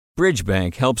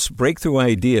Bridgebank helps breakthrough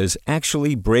ideas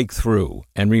actually break through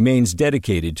and remains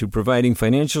dedicated to providing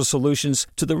financial solutions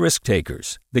to the risk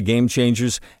takers, the game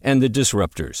changers, and the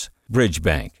disruptors.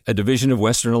 Bridgebank, a division of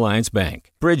Western Alliance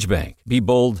Bank. Bridgebank. Be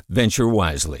bold, venture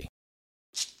wisely.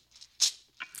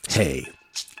 Hey,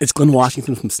 it's Glenn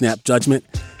Washington from Snap Judgment.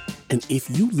 And if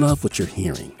you love what you're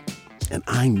hearing, and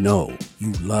I know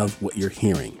you love what you're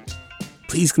hearing,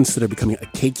 please consider becoming a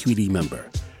KQED member.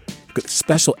 You get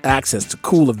special access to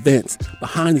cool events,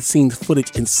 behind-the-scenes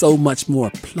footage, and so much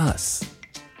more. Plus,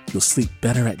 you'll sleep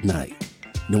better at night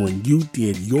knowing you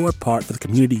did your part for the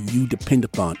community you depend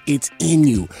upon. It's in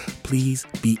you. Please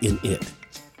be in it.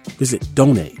 Visit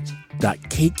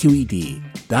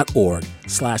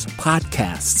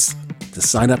donate.kqed.org/podcasts to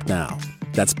sign up now.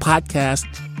 That's podcast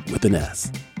with an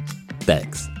S.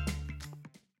 Thanks.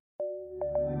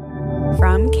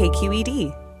 From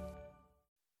KQED.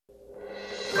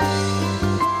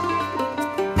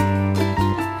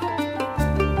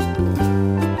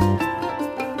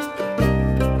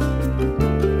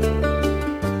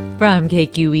 From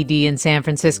KQED in San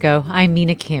Francisco, I'm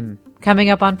Mina Kim.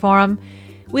 Coming up on Forum,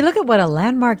 we look at what a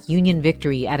landmark union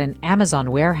victory at an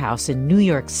Amazon warehouse in New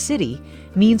York City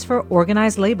means for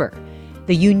organized labor.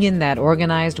 The union that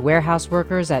organized warehouse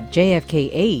workers at JFK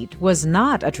 8 was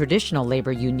not a traditional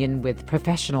labor union with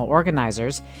professional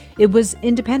organizers. It was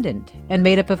independent and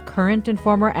made up of current and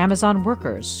former Amazon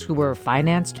workers who were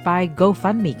financed by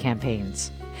GoFundMe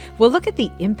campaigns. We'll look at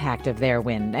the impact of their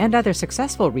win and other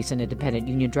successful recent independent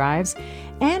union drives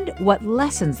and what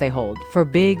lessons they hold for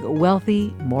big,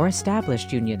 wealthy, more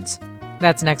established unions.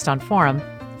 That's next on Forum.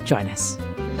 Join us.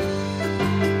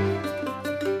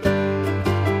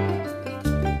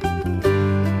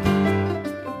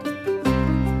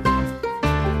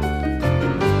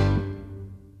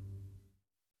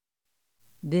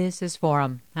 This is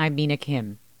Forum. I'm Mina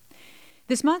Kim.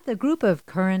 This month, a group of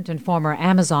current and former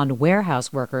Amazon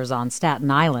warehouse workers on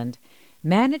Staten Island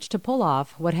managed to pull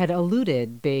off what had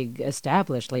eluded big,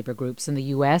 established labor groups in the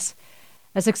U.S.,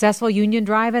 a successful union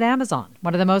drive at Amazon,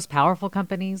 one of the most powerful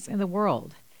companies in the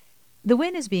world. The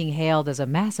win is being hailed as a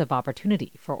massive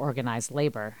opportunity for organized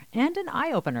labor and an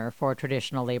eye-opener for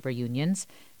traditional labor unions.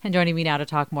 And joining me now to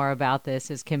talk more about this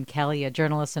is Kim Kelly, a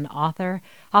journalist and author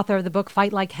of the book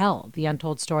Fight Like Hell, The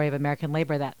Untold Story of American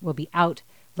Labor, that will be out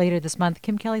later this month.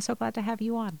 Kim Kelly, so glad to have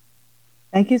you on.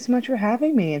 Thank you so much for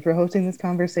having me and for hosting this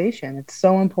conversation. It's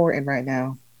so important right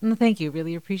now. Thank you.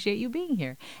 Really appreciate you being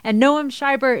here. And Noam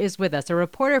Scheiber is with us, a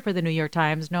reporter for the New York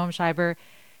Times. Noam Scheiber,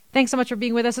 thanks so much for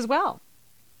being with us as well.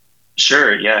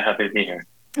 Sure. Yeah, happy to be here.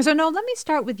 So, Noam, let me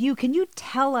start with you. Can you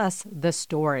tell us the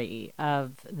story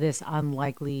of this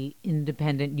unlikely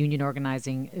independent union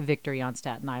organizing victory on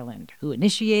Staten Island? Who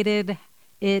initiated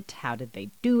it? How did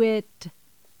they do it?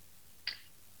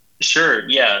 Sure.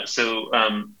 Yeah. So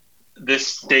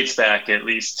this dates back at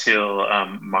least till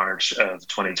March of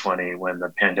 2020, when the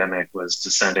pandemic was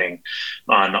descending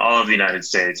on all of the United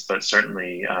States, but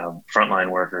certainly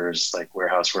frontline workers like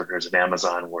warehouse workers at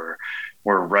Amazon were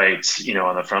right,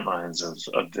 on the front lines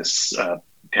of this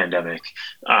pandemic.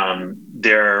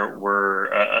 There were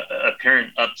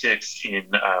apparent upticks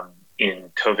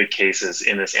in COVID cases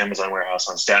in this Amazon warehouse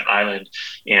on Staten Island.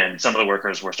 And some of the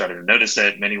workers were starting to notice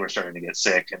it. Many were starting to get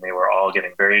sick, and they were all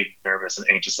getting very nervous and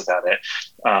anxious about it.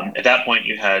 At that point,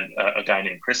 you had a guy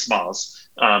named Chris Smalls,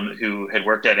 who had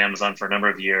worked at Amazon for a number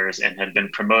of years and had been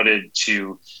promoted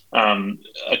to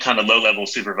a kind of low-level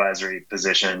supervisory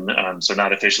position. So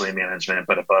not officially in management,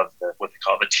 but above what they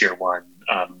call the tier one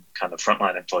kind of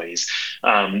frontline employees.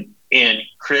 And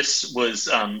Chris was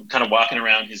kind of walking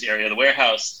around his area of the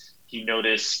warehouse. He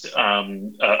noticed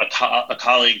a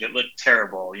colleague that looked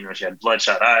terrible. She had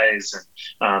bloodshot eyes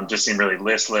and just seemed really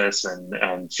listless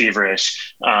and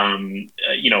feverish.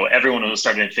 Everyone was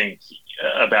starting to think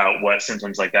about what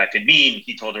symptoms like that could mean.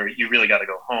 He told her, "You really got to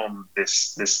go home.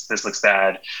 This looks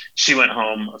bad." She went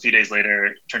home. A few days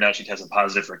later, turned out she tested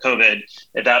positive for COVID.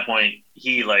 At that point,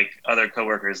 he, like other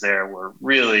coworkers there, were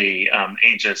really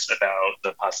anxious about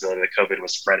the possibility that COVID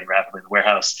was spreading rapidly in the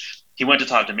warehouse. He went to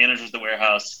talk to managers of the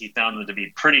warehouse. He found them to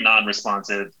be pretty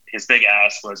non-responsive. His big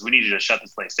ask was, we need you to shut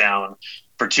this place down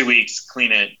for 2 weeks,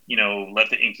 clean it, let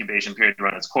the incubation period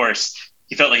run its course.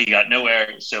 He felt like he got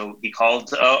nowhere, so he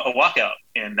called a walkout,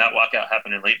 and that walkout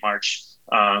happened in late March.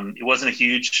 It wasn't a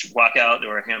huge walkout. There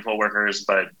were a handful of workers,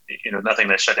 but nothing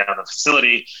that shut down the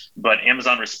facility. But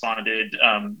Amazon responded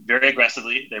very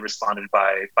aggressively. They responded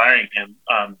by firing him.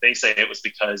 They say it was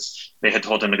because they had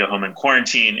told him to go home and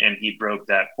quarantine, and he broke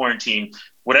that quarantine.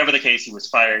 Whatever the case, he was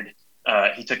fired.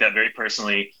 He took that very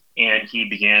personally. and he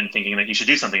began thinking that he should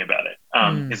do something about it.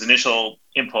 His initial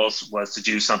impulse was to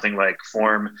do something like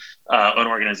form an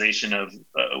organization of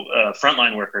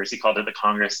frontline workers. He called it the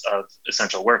Congress of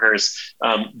Essential Workers.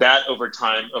 That over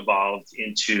time evolved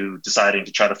into deciding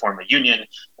to try to form a union.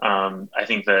 I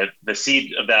think that the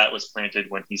seed of that was planted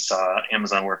when he saw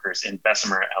Amazon workers in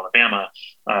Bessemer, Alabama,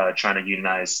 trying to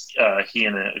unionize. He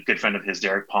and a good friend of his,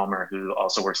 Derek Palmer, who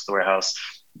also works at the warehouse,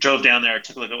 drove down there,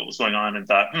 took a look at what was going on, and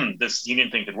thought, this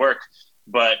union thing could work.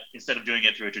 But instead of doing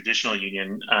it through a traditional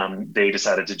union, they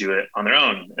decided to do it on their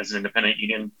own as an independent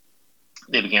union.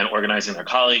 They began organizing their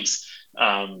colleagues.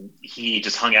 He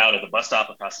just hung out at the bus stop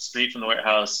across the street from the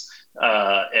warehouse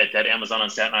at Amazon on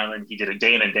Staten Island. He did it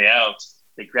day in and day out.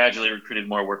 They gradually recruited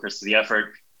more workers to the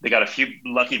effort. They got a few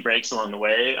lucky breaks along the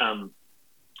way,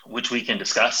 which we can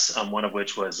discuss, one of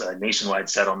which was a nationwide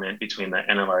settlement between the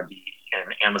NLRB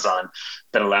and Amazon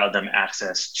that allowed them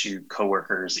access to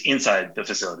coworkers inside the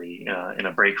facility in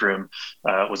a break room.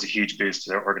 Was a huge boost to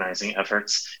their organizing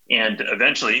efforts. And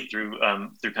eventually, through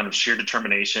kind of sheer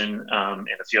determination and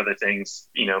a few other things,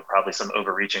 probably some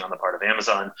overreaching on the part of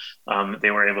Amazon,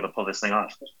 they were able to pull this thing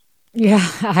off. Yeah,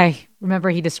 I remember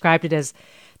he described it as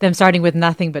them starting with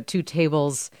nothing but 2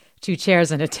 tables, 2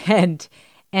 chairs, and a tent.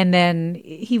 And then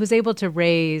he was able to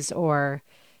raise, or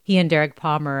he and Derek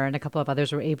Palmer and a couple of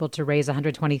others were able to raise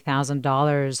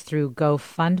 $120,000 through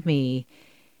GoFundMe.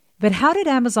 But how did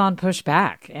Amazon push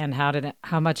back, and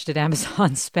how much did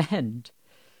Amazon spend?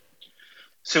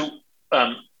 So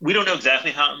we don't know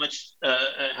exactly how much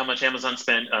Amazon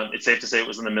spent. It's safe to say it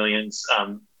was in the millions.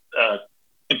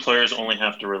 Employers only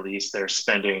have to release their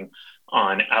spending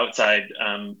on outside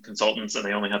consultants, and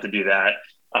they only have to do that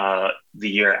the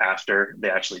year after they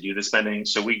actually do the spending.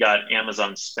 So we got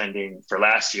Amazon spending for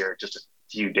last year just a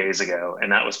few days ago,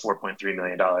 and that was $4.3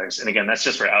 million. And again, that's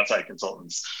just for outside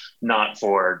consultants, not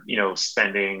for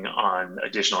spending on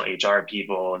additional HR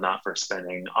people, not for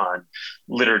spending on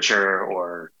literature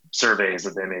or surveys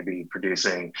that they may be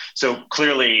producing. So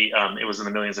clearly, it was in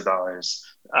the millions of dollars.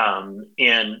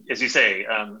 And as you say,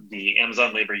 the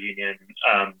Amazon Labor Union,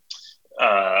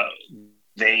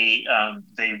 they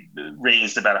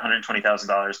raised about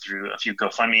 $120,000 through a few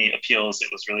GoFundMe appeals. It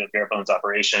was really a bare bones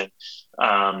operation,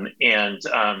 but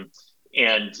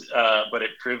it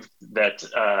proved that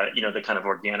the kind of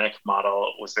organic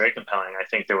model was very compelling. I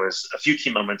think there was a few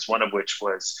key moments. One of which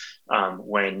was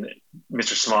when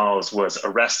Mr. Smalls was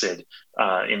arrested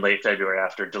in late February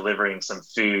after delivering some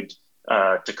food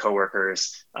to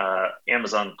coworkers.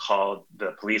 Amazon called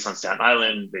the police on Staten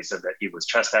Island. They said that he was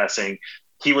trespassing.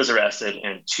 He was arrested,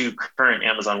 and 2 current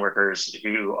Amazon workers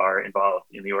who are involved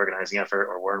in the organizing effort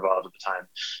or were involved at the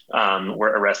time were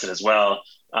arrested as well.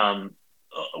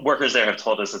 Workers there have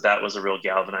told us that was a real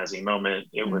galvanizing moment.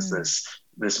 It was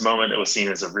this moment that was seen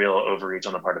as a real overreach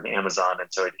on the part of Amazon. And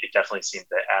so it definitely seemed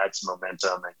to add some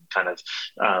momentum and kind of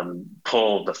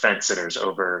pull the fence sitters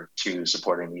over to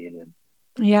supporting the union.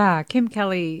 Yeah, Kim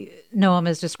Kelly, Noam,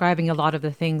 is describing a lot of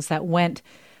the things that went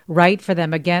right for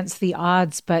them against the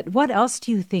odds. But what else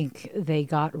do you think they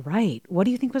got right? What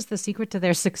do you think was the secret to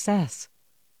their success?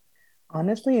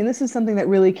 Honestly, and this is something that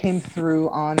really came through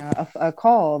on a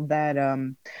call that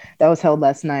was held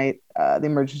last night. The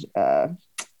emerged, trying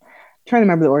to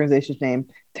remember the organization's name,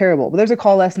 terrible. But there's a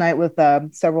call last night with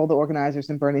several of the organizers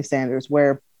and Bernie Sanders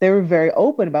where they were very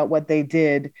open about what they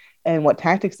did and what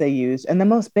tactics they used. And the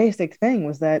most basic thing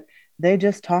was that they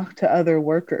just talked to other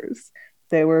workers.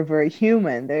 They were very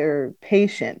human. They were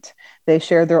patient. They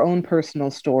shared their own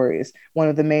personal stories. One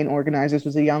of the main organizers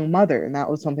was a young mother, and that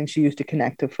was something she used to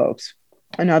connect to folks.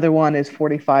 Another one is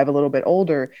 45, a little bit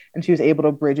older, and she was able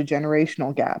to bridge a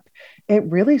generational gap. It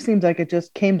really seems like it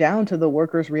just came down to the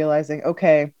workers realizing,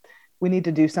 okay, we need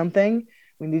to do something.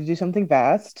 We need to do something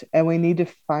fast, and we need to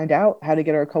find out how to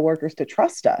get our coworkers to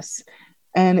trust us.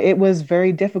 And it was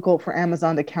very difficult for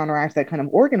Amazon to counteract that kind of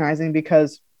organizing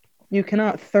because you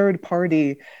cannot third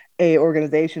party a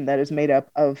organization that is made up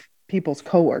of people's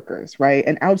coworkers, right?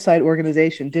 An outside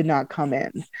organization did not come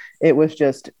in. It was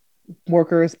just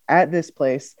workers at this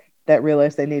place that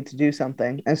realized they need to do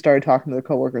something and started talking to their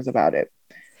coworkers about it.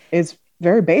 It's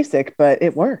very basic, but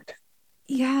it worked.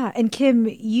 Yeah. And Kim,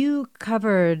 you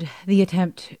covered the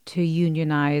attempt to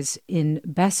unionize in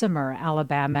Bessemer,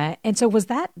 Alabama. And so was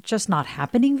that just not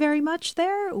happening very much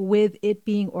there, with it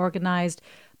being organized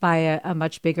by a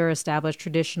much bigger established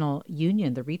traditional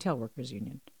union, the Retail Workers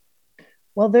Union?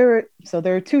 Well, there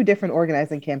are 2 different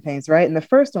organizing campaigns, right? And the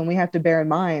first one we have to bear in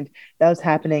mind that was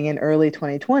happening in early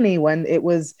 2020 when it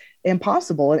was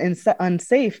impossible and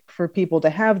unsafe for people to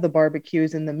have the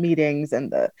barbecues and the meetings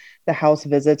and the house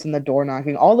visits and the door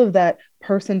knocking. All of that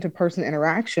person-to-person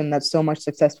interaction that so much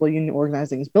successful union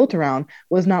organizing is built around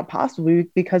was not possible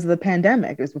because of the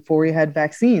pandemic. It was before we had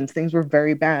vaccines. Things were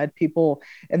very bad. People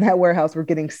in that warehouse were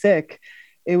getting sick.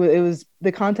 It was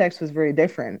the context was very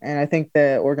different. And I think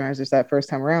the organizers that first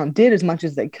time around did as much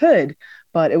as they could,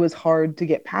 but it was hard to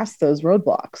get past those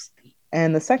roadblocks.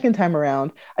 And the second time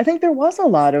around, I think there was a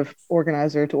lot of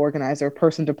organizer to organizer,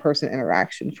 person to person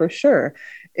interaction for sure.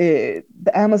 The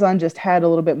Amazon just had a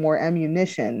little bit more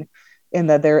ammunition in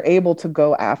that they're able to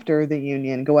go after the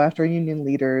union, go after union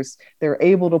leaders. They're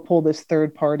able to pull this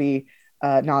third party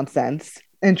nonsense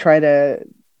and try to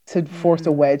force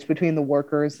a wedge between the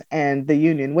workers and the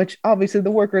union, which obviously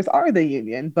the workers are the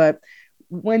union. But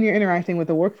when you're interacting with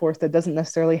a workforce that doesn't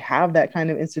necessarily have that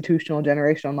kind of institutional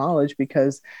generational knowledge,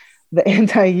 because the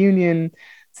anti-union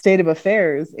state of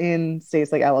affairs in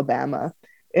states like Alabama,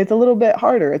 it's a little bit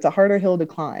harder. It's a harder hill to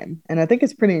climb. And I think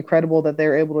it's pretty incredible that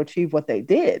they're able to achieve what they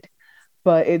did.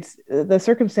 But the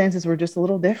circumstances were just a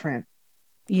little different.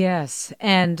 Yes.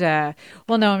 And, Noam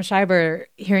Scheiber,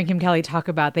 hearing Kim Kelly talk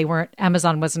about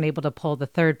Amazon wasn't able to pull the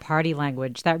third party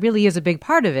language. That really is a big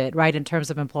part of it, right? In terms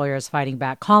of employers fighting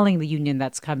back, calling the union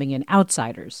that's coming in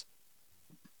outsiders.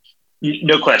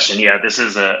 No question. Yeah, this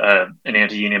is an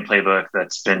anti-union playbook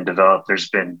that's been developed. There's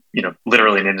been,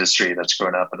 literally an industry that's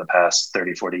grown up in the past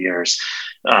 30, 40 years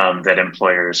that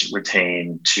employers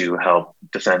retain to help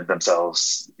defend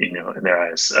themselves, in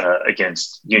their eyes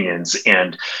against unions,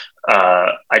 and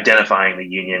identifying the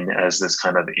union as this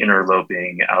kind of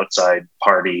interloping outside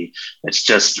party that's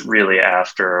just really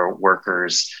after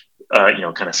workers,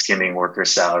 kind of skimming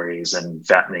workers' salaries and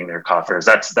fattening their coffers.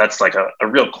 That's like a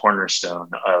real cornerstone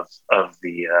of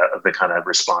the kind of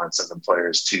response of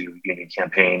employers to union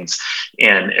campaigns.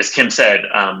 And as Kim said,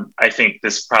 I think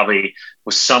this probably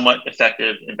was somewhat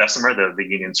effective in Bessemer, though the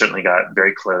union certainly got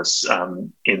very close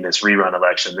in this rerun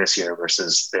election this year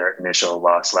versus their initial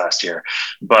loss last year.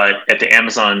 But at the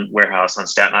Amazon warehouse on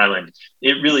Staten Island,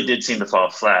 it really did seem to fall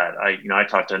flat. I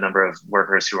talked to a number of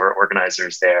workers who are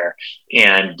organizers there,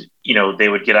 and they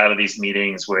would get out of these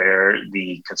meetings where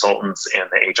the consultants and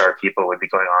the HR people would be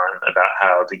going on about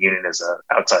how the union is an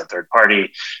outside third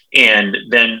party. And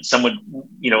then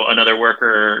another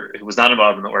worker who was not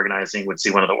involved in the organizing would see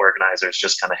one of the organizers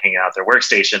just kind of hanging out at their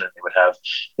workstation, and they would have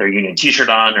their union t-shirt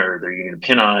on or their union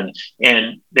pin on.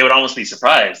 And they would almost be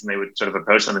surprised, and they would sort of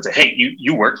approach them and say, "Hey,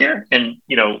 you work here?" And,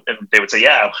 and they would say,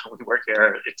 "Yeah, we work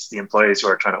here. It's the employees who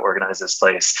are trying to organize this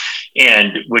place,"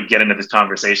 and would get into this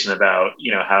conversation about,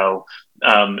 how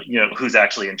who's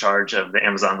actually in charge of the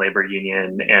Amazon labor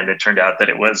union. And it turned out that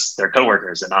it was their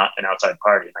coworkers and not an outside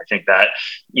party. And I think that,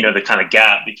 the kind of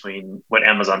gap between what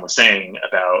Amazon was saying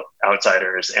about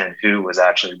outsiders and who was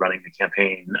actually running the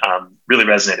campaign really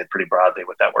resonated pretty broadly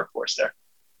with that workforce there.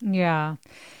 Yeah.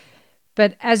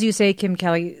 But as you say, Kim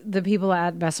Kelly, the people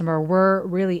at Bessemer were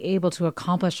really able to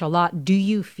accomplish a lot. Do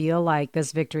you feel like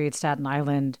this victory at Staten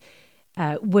Island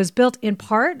was built in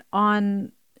part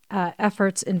on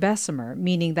efforts in Bessemer,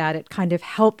 meaning that it kind of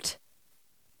helped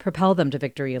propel them to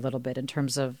victory a little bit in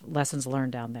terms of lessons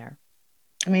learned down there?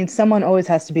 I mean, someone always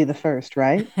has to be the first,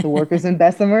 right? The workers in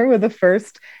Bessemer were the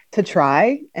first to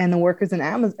try, and the workers in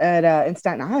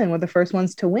Staten Island were the first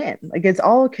ones to win. Like, it's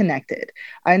all connected.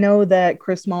 I know that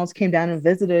Chris Smalls came down and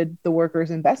visited the workers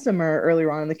in Bessemer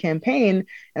earlier on in the campaign,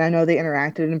 and I know they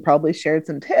interacted and probably shared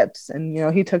some tips, and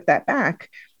he took that back,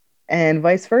 and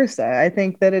vice versa. I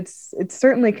think that it's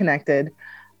certainly connected,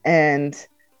 and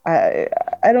I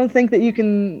don't think that you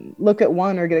can look at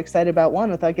one or get excited about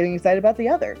one without getting excited about the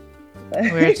other.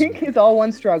 I think it's all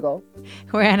one struggle.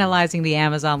 We're analyzing the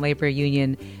Amazon Labor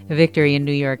Union victory in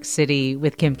New York City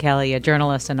with Kim Kelly, a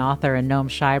journalist and author, and Noam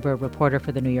Scheiber, reporter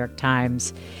for the New York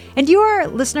Times. And your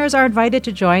listeners are invited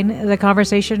to join the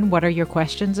conversation. What are your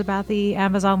questions about the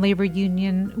Amazon Labor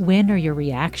Union win or your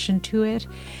reaction to it?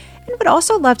 And would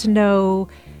also love to know,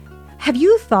 have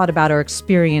you thought about or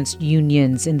experienced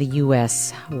unions in the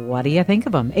U.S.? What do you think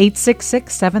of them?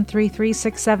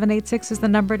 866-733-6786 is the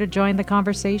number to join the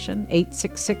conversation.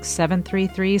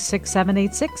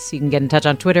 866-733-6786. You can get in touch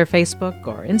on Twitter, Facebook,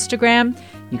 or Instagram.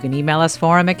 You can email us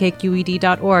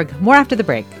forum@kqed.org. More after the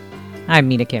break. I'm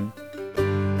Mina Kim.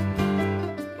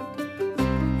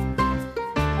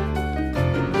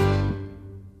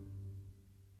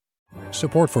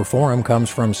 Support for Forum comes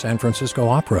from San Francisco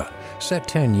Opera. Set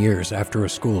 10 years after a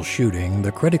school shooting,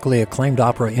 the critically acclaimed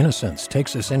opera Innocence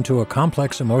takes us into a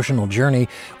complex emotional journey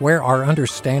where our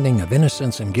understanding of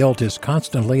innocence and guilt is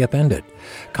constantly upended.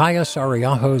 Kaya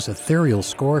Sariaho's ethereal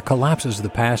score collapses the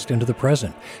past into the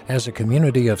present as a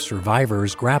community of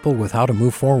survivors grapple with how to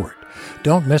move forward.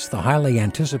 Don't miss the highly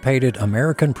anticipated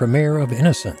American premiere of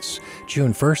Innocence,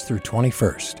 June 1st through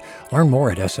 21st. Learn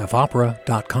more at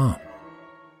sfopera.com.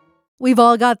 We've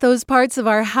all got those parts of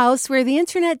our house where the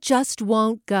internet just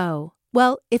won't go.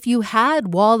 Well, if you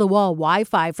had wall-to-wall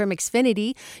Wi-Fi from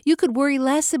Xfinity, you could worry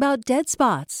less about dead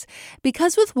spots.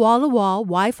 Because with wall-to-wall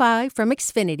Wi-Fi from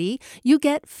Xfinity, you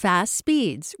get fast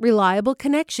speeds, reliable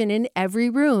connection in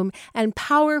every room, and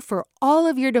power for all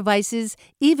of your devices,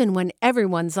 even when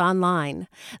everyone's online.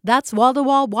 That's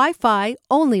wall-to-wall Wi-Fi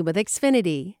only with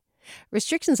Xfinity.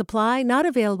 Restrictions apply, not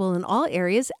available in all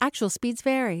areas. Actual speeds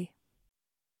vary.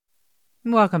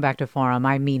 Welcome back to Forum.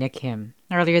 I'm Mina Kim.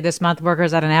 Earlier this month,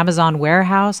 workers at an Amazon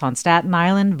warehouse on Staten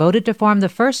Island voted to form the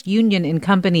first union in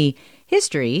company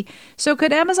history. So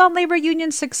could Amazon Labor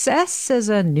Union's success as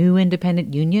a new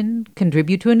independent union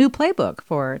contribute to a new playbook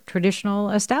for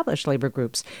traditional established labor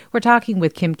groups? We're talking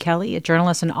with Kim Kelly, a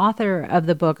journalist and author of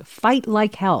the book Fight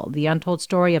Like Hell, The Untold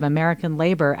Story of American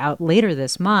Labor, out later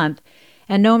this month.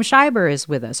 And Noam Scheiber is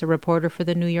with us, a reporter for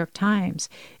the New York Times.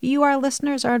 You, our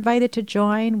listeners, are invited to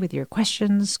join with your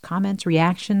questions, comments,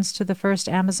 reactions to the first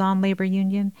Amazon Labor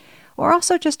Union, or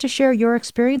also just to share your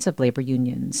experience of labor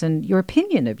unions and your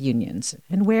opinion of unions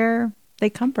and where they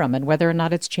come from and whether or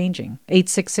not it's changing.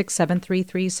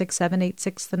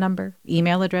 866-733-6786, the number.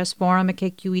 Email address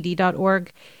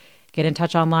forum@kqed.org. Get in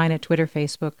touch online at Twitter,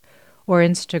 Facebook, or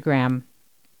Instagram.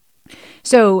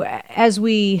 So as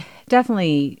we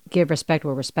definitely give respect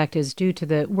where respect is due to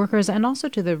the workers and also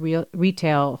to the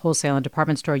retail, wholesale, and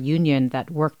department store union that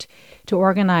worked to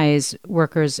organize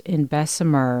workers in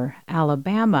Bessemer,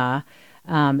 Alabama,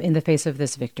 in the face of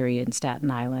this victory in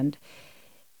Staten Island.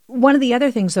 One of the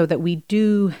other things, though, that we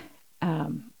do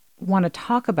want to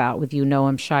talk about with you,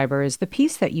 Noam Scheiber, is the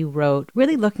piece that you wrote,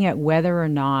 really looking at whether or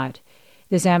not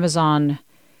this Amazon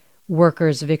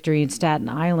workers' victory in Staten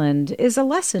Island is a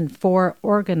lesson for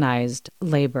organized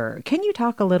labor. Can you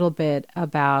talk a little bit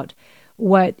about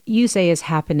what you say is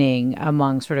happening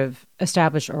among sort of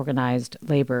established organized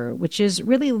labor, which is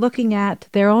really looking at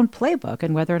their own playbook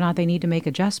and whether or not they need to make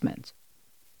adjustments?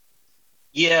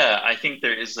 Yeah, I think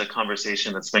there is a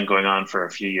conversation that's been going on for a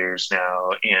few years now,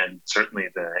 and certainly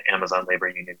the Amazon Labor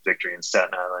Union victory in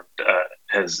Staten Island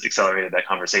has accelerated that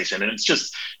conversation. And it's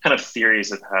just kind of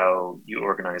theories of how you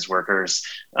organize workers.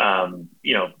 There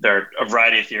are a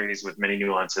variety of theories with many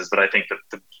nuances, but I think that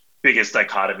the biggest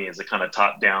dichotomy is a kind of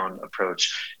top-down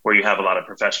approach where you have a lot of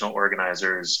professional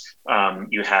organizers.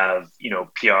 You have,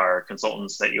 PR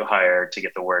consultants that you hire to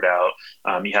get the word out.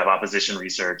 You have opposition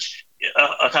research,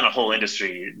 a kind of whole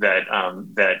industry that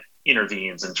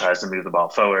intervenes and tries to move the ball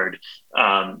forward.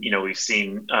 We've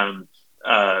seen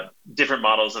different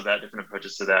models of that, different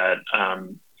approaches to that. I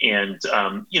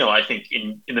think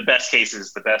in the best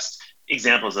cases, the best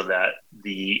examples of that,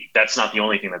 that's not the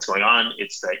only thing that's going on.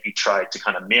 It's that you try to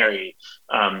kind of marry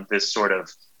this sort of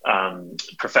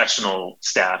professional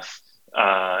staff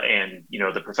and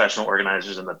the professional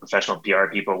organizers and the professional PR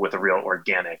people with a real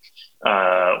organic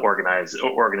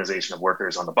organization of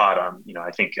workers on the bottom.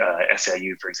 I think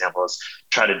SEIU, for example, has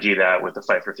tried to do that with the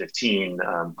Fight for 15,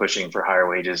 pushing for higher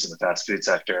wages in the fast food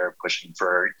sector, pushing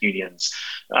for unions.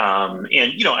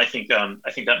 I think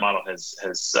that model has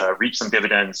reaped some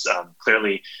dividends.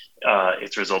 Clearly,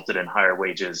 it's resulted in higher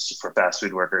wages for fast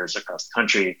food workers across the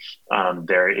country.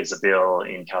 There is a bill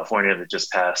in California that just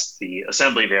passed the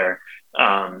assembly there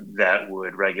that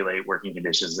would regulate working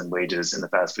conditions and wages in the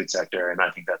fast food sector. And I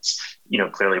think that's,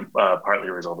 clearly partly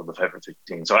a result of the Fight for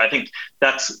 15. So I think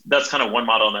that's kind of one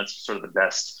model, and that's sort of the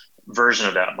best version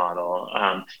of that model.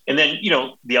 And then,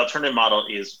 the alternative model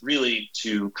is really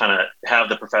to kind of have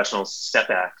the professionals step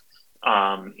back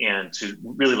and to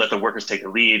really let the workers take the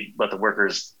lead, let the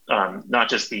workers not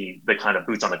just be the kind of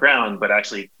boots on the ground, but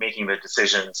actually making the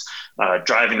decisions,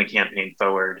 driving the campaign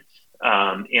forward.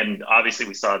 And obviously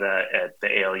we saw that at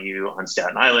the ALU on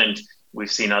Staten Island. We've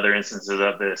seen other instances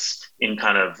of this in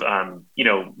kind of,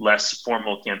 less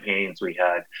formal campaigns. We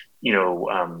had,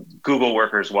 Google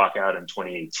workers walk out in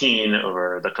 2018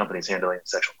 over the company's handling of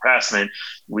sexual harassment.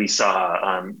 We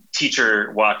saw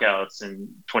teacher walkouts in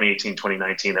 2018,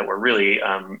 2019 that were really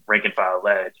rank and file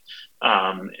led.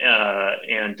 I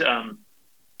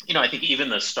think even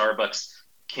the Starbucks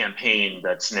campaign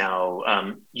that's now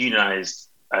unionized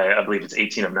I believe it's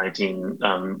 18 of 19,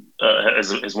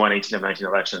 has won 18 of 19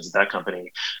 elections at that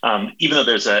company. Even though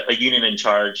there's a union in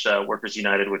charge, Workers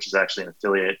United, which is actually an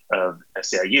affiliate of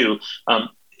SEIU,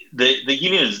 the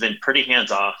union has been pretty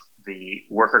hands off. The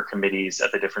worker committees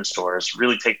at the different stores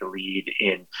really take the lead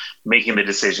in making the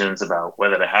decisions about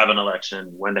whether to have an election,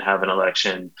 when to have an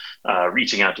election,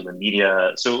 reaching out to the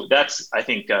media. So that's, I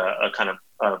think, a kind of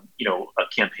a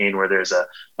campaign where there's a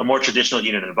more traditional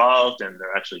union involved, and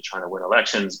they're actually trying to win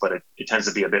elections, but it tends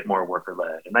to be a bit more worker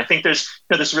led. And I think there's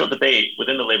this real debate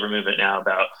within the labor movement now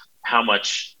about how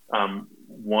much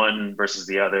one versus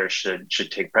the other should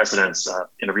take precedence.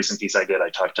 In a recent piece I did, I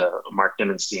talked to Mark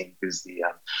Dimmenstein, who's the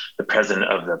president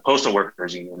of the Postal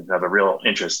Workers Union, who have a real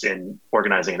interest in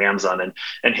organizing at Amazon.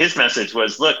 And his message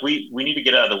was, look, we need to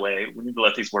get out of the way. We need to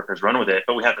let these workers run with it,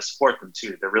 but we have to support them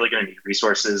too. They're really going to need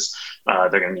resources.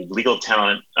 They're going to need legal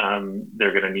talent.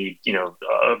 They're going to need,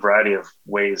 a variety of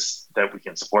ways that we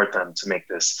can support them to make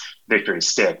this victory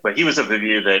stick. But he was of the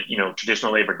view that,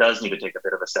 traditional labor does need to take a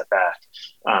bit of a step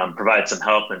back, provide some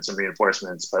help and some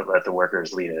reinforcements, but let the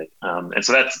workers lead it. And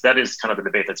so that is kind of the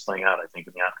debate that's playing out, I think,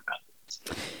 in the aftermath.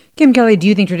 Kim Kelly, do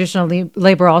you think traditional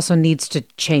labor also needs to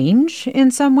change in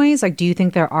some ways? Like, do you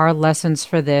think there are lessons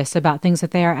for this about things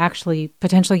that they are actually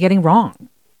potentially getting wrong?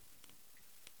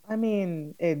 I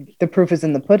mean, the proof is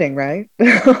in the pudding, right?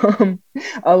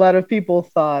 A lot of people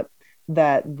thought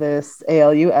that this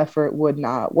ALU effort would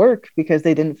not work because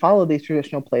they didn't follow these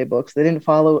traditional playbooks. They didn't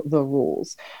follow the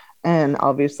rules. And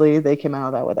obviously, they came out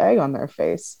of that with egg on their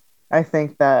face. I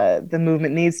think that the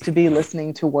movement needs to be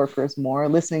listening to workers more,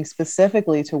 listening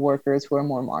specifically to workers who are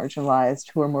more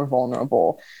marginalized, who are more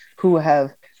vulnerable, who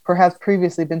have perhaps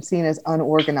previously been seen as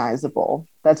unorganizable.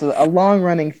 That's a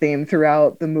long-running theme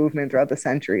throughout the movement, throughout the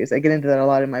centuries. I get into that a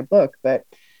lot in my book, but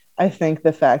I think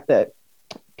the fact that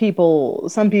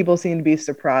some people seem to be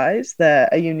surprised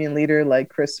that a union leader like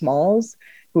Chris Smalls,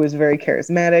 who is very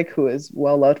charismatic, who is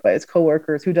well loved by his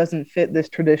coworkers, who doesn't fit this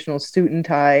traditional suit and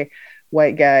tie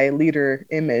white guy leader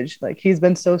image. Like, he's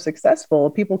been so successful,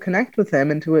 people connect with him,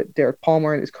 and to it, Derek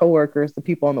Palmer and his coworkers, the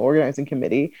people on the organizing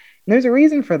committee. And there's a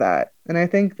reason for that. And I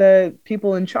think that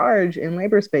people in charge in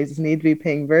labor spaces need to be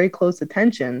paying very close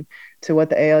attention to what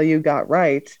the ALU got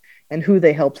right and who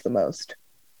they helped the most.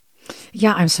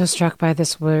 Yeah, I'm so struck by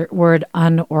this word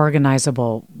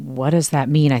unorganizable. What does that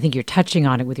mean? I think you're touching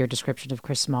on it with your description of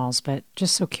Chris Smalls, but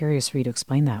just so curious for you to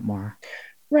explain that more.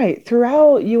 Right.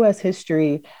 Throughout U.S.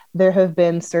 history, there have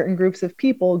been certain groups of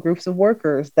people, groups of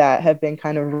workers that have been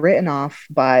kind of written off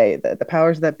by the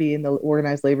powers that be in the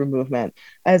organized labor movement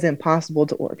as impossible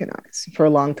to organize. For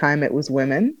a long time, it was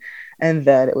women, and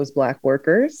then it was Black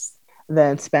workers,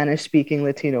 then Spanish-speaking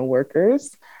Latino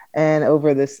workers. And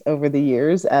over the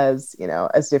years, as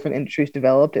different industries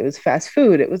developed, it was fast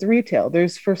food, it was retail.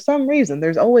 For some reason,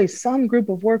 there's always some group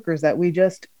of workers that we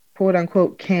just quote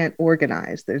unquote can't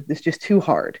organize. It's just too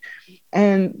hard.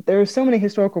 And there's so many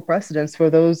historical precedents for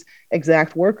those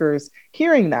exact workers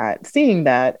hearing that, seeing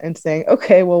that, and saying,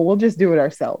 okay, well, we'll just do it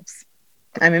ourselves.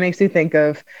 I mean, it makes you think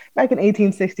of back in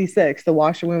 1866, the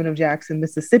Washerwomen of Jackson,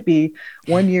 Mississippi,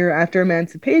 1 year after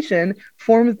emancipation,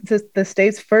 formed the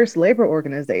state's first labor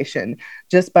organization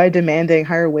just by demanding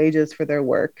higher wages for their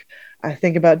work. I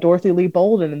think about Dorothy Lee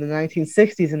Bolden in the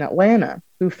 1960s in Atlanta,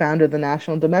 who founded the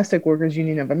National Domestic Workers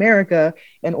Union of America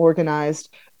and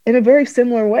organized in a very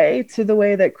similar way to the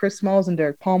way that Chris Smalls and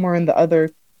Derek Palmer and the other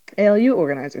ALU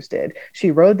organizers did.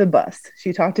 She rode the bus.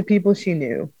 She talked to people she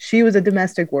knew. She was a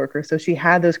domestic worker, so she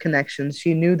had those connections.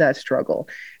 She knew that struggle.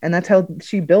 And that's how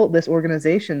she built this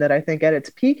organization that I think at its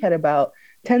peak had about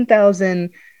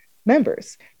 10,000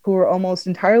 members who were almost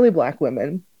entirely Black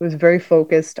women. It was very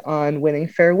focused on winning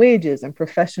fair wages and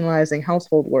professionalizing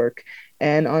household work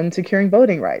and on securing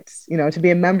voting rights. To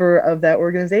be a member of that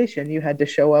organization, you had to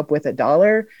show up with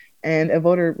 $1 and a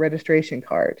voter registration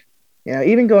card.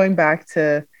 Even going back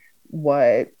to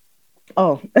one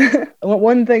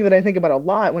thing that I think about a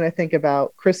lot when I think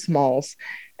about Chris Smalls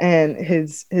and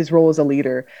his role as a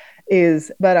leader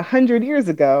is about 100 years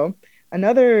ago,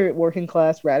 another working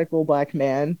class radical Black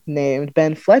man named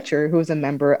Ben Fletcher, who was a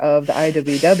member of the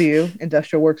IWW,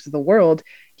 Industrial Workers of the World,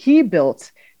 he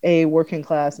built a working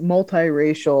class,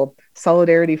 multiracial,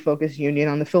 solidarity-focused union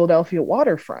on the Philadelphia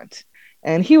waterfront.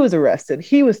 And he was arrested.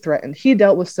 He was threatened. He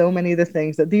dealt with so many of the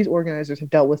things that these organizers have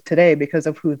dealt with today because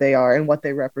of who they are and what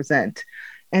they represent.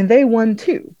 And they won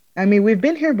too. I mean, we've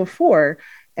been here before,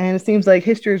 and it seems like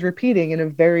history is repeating in a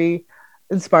very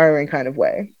inspiring kind of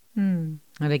way. And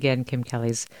again, Kim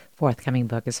Kelly's forthcoming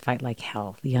book is Fight Like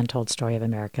Hell, The Untold Story of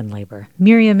American Labor.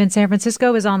 Miriam in San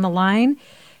Francisco is on the line.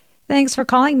 Thanks for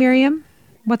calling, Miriam.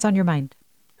 What's on your mind?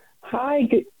 Hi,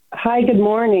 Hi, good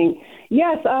morning.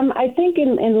 Yes, I think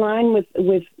in line with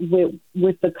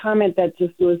the comment that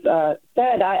just was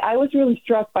said, I was really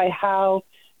struck by how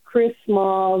Chris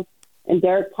Smalls and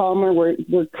Derek Palmer were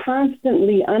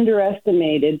constantly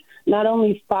underestimated, not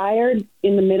only fired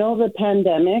in the middle of the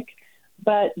pandemic,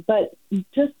 but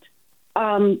just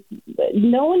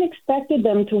no one expected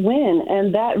them to win.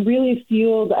 And that really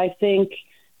fueled, I think,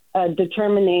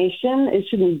 determination. It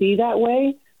shouldn't be that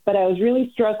way. But I was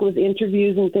really struck with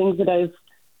interviews and things that I've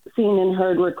seen and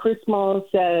heard where Chris Smalls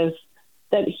says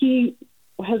that he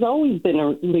has always been a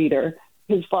leader.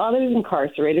 His father is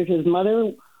incarcerated. His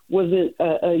mother was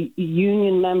a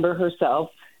union member herself.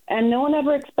 And no one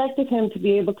ever expected him to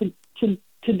be able to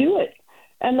do it.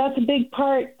 And that's a big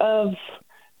part of,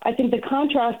 I think, the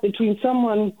contrast between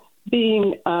someone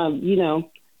being,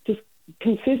 just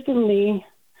consistently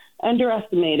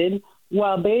underestimated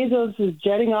while Bezos is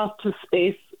jetting off to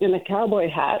space in a cowboy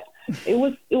hat. It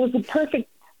was a perfect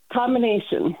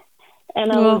combination.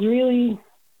 And I was really,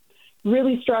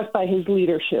 really struck by his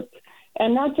leadership.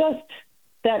 And not just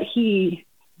that he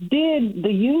did the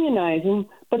unionizing,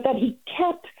 but that he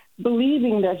kept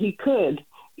believing that he could,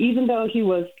 even though he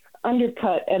was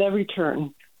undercut at every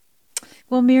turn.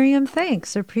 Well, Miriam,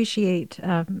 thanks. Appreciate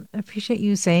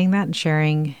you saying that and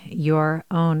sharing your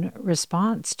own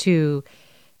response to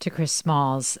Chris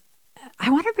Smalls. I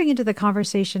want to bring into the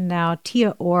conversation now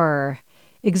Tia Orr,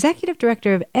 Executive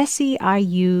Director of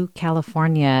SEIU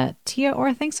California. Tia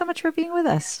Orr, thanks so much for being with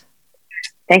us.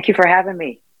 Thank you for having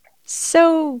me.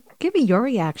 So give me your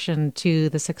reaction to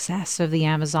the success of the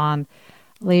Amazon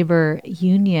Labor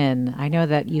Union. I know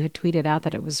that you had tweeted out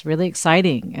that it was really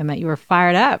exciting and that you were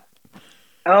fired up.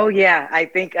 Oh, yeah. I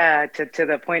think to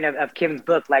the point of Kim's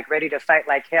book, like Ready to Fight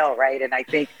Like Hell, right? And I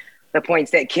think the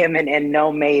points that Kim and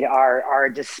Noam made are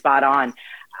just spot on.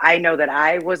 I know that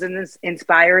I was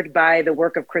inspired by the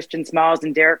work of Christian Smalls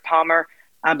and Derek Palmer,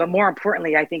 but more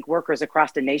importantly, I think workers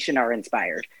across the nation are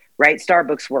inspired, right?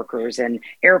 Starbucks workers and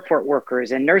airport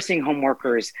workers and nursing home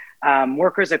workers,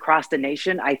 workers across the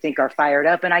nation, I think are fired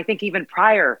up. And I think even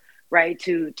prior, right,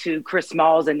 to Chris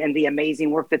Smalls and the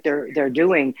amazing work that they're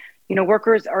doing,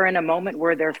 workers are in a moment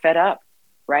where they're fed up,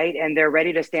 right? And they're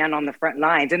ready to stand on the front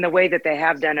lines in the way that they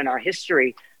have done in our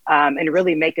history, and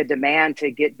really make a demand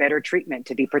to get better treatment,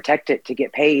 to be protected, to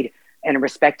get paid and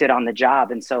respected on the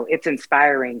job. And so it's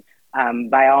inspiring.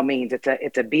 By all means, it's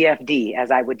a BFD,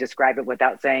 as I would describe it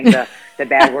without saying the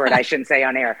bad word I shouldn't say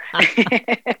on air.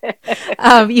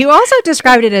 You also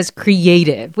described it as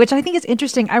creative, which I think is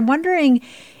interesting. I'm wondering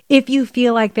if you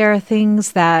feel like there are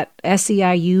things that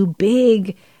SEIU,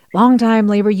 big, longtime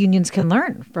labor unions can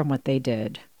learn from what they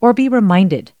did or be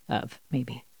reminded of,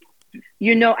 maybe.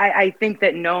 I think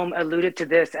that Noam alluded to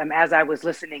this as I was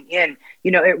listening in.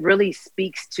 It really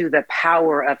speaks to the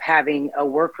power of having a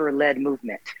worker-led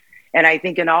movement. And I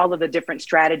think in all of the different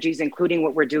strategies, including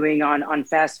what we're doing on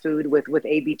fast food with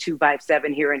AB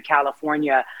 257 here in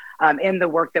California, in the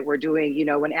work that we're doing,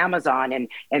 in Amazon and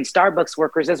Starbucks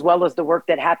workers, as well as the work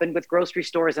that happened with grocery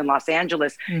stores in Los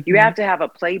Angeles, you have to have a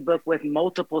playbook with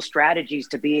multiple strategies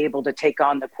to be able to take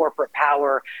on the corporate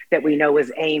power that we know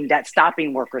is aimed at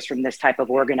stopping workers from this type of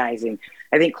organizing.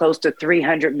 I think close to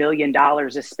 $300 million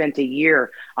is spent a year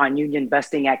on union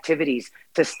busting activities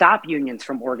to stop unions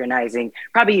from organizing,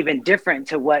 probably even different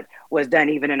to what was done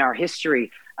even in our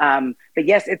history. But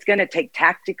yes, it's going to take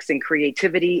tactics and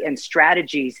creativity and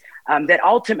strategies that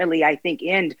ultimately, I think,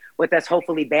 end with us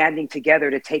hopefully banding together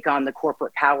to take on the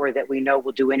corporate power that we know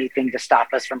will do anything to stop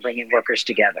us from bringing workers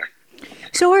together.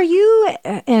 So are you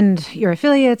and your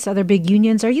affiliates, other big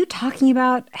unions, are you talking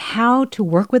about how to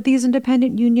work with these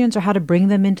independent unions or how to bring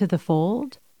them into the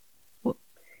fold?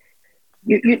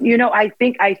 I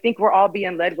think we're all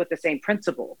being led with the same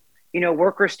principle.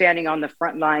 Workers standing on the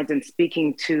front lines and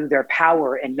speaking to their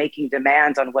power and making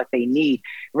demands on what they need,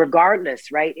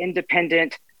 regardless, right?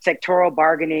 Independent, sectoral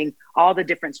bargaining, all the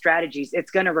different strategies.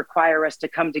 It's going to require us to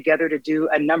come together to do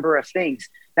a number of things,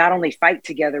 not only fight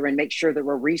together and make sure that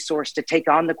we're resourced to take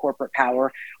on the corporate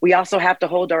power. We also have to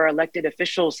hold our elected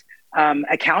officials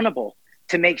accountable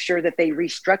to make sure that they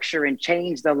restructure and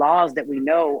change the laws that we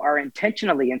know are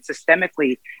intentionally and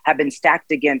systemically have been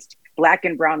stacked against Black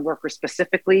and brown workers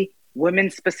specifically, women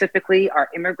specifically, our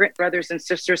immigrant brothers and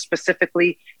sisters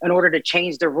specifically, in order to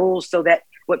change the rules so that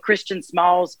what Christian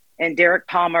Smalls and Derek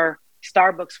Palmer,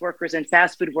 Starbucks workers and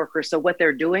fast food workers, so what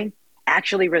they're doing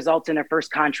actually results in a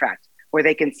first contract where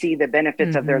they can see the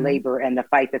benefits of their labor and the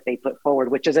fight that they put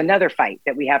forward, which is another fight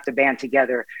that we have to band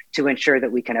together to ensure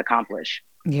that we can accomplish.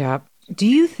 Yeah. Do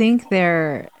you think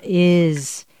there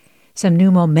is some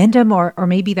new momentum, or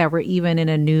maybe that we're even in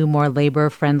a new, more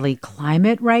labor-friendly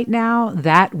climate right now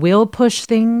that will push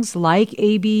things like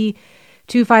AB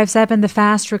 257, the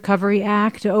Fast Recovery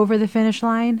Act, over the finish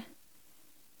line?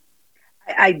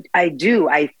 I do.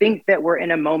 I think that we're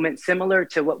in a moment similar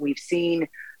to what we've seen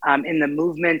in the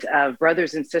movement of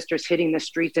brothers and sisters hitting the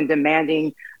streets and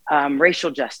demanding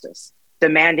racial justice,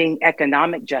 demanding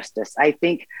economic justice. I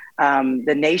think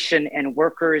the nation and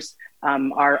workers,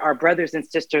 our brothers and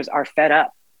sisters, are fed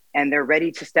up, and they're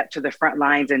ready to step to the front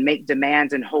lines and make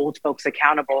demands and hold folks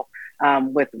accountable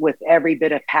with every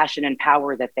bit of passion and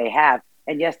power that they have.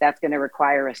 And yes, that's going to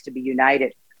require us to be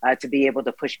united to be able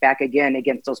to push back again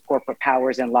against those corporate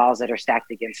powers and laws that are stacked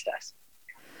against us.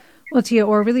 Well, Tia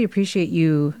Orr, really appreciate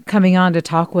you coming on to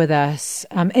talk with us.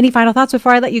 Any final thoughts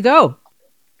before I let you go?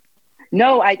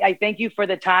 No, I thank you for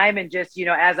the time. And just,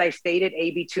 as I stated,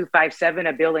 AB 257,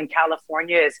 a bill in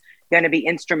California, is going to be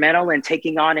instrumental in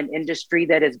taking on an industry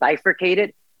that is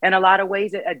bifurcated in a lot of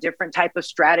ways, a different type of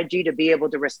strategy to be able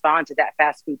to respond to that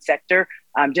fast food sector.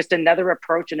 Just another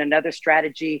approach and another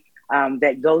strategy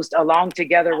that goes along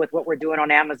together with what we're doing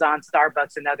on Amazon,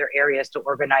 Starbucks, and other areas to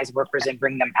organize workers and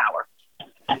bring them power.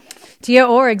 Tia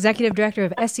Orr, Executive Director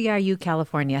of SEIU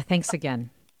California. Thanks again.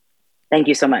 Thank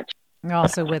you so much.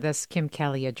 Also with us, Kim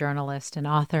Kelly, a journalist and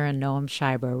author, and Noam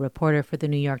Scheiber, a reporter for the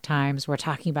New York Times. We're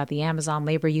talking about the Amazon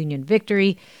labor union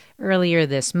victory earlier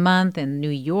this month in New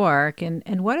York and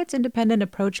what its independent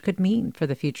approach could mean for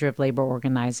the future of labor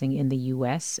organizing in the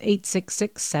U.S.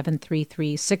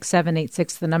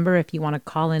 866-733-6786, the number if you want to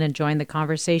call in and join the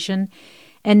conversation.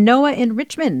 And Noah in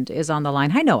Richmond is on the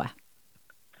line. Hi, Noah.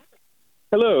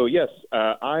 Hello. Yes,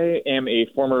 I am a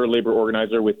former labor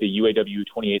organizer with the UAW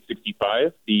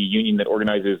 2865, the union that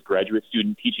organizes graduate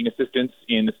student teaching assistants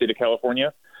in the state of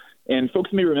California. And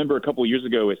folks may remember a couple of years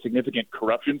ago a significant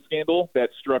corruption scandal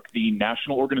that struck the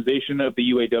national organization of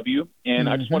the UAW. And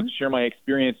I just wanted to share my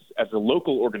experience as a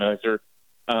local organizer,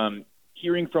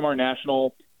 hearing from our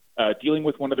national, dealing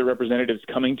with one of the representatives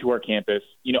coming to our campus.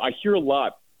 I hear a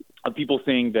lot of people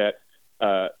saying that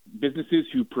businesses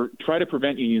who try to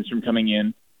prevent unions from coming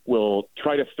in will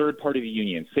try to third-party the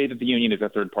union, say that the union is a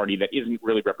third party that isn't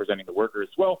really representing the workers.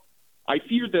 Well, I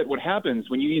fear that what happens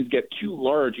when unions get too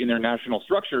large in their national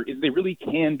structure is they really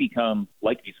can become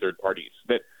like these third parties,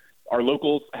 that our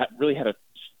locals really had a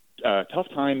tough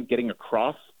time getting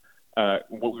across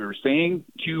what we were saying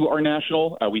to our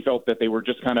national. We felt that they were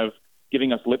just kind of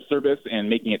giving us lip service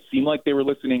and making it seem like they were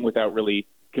listening without really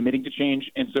committing to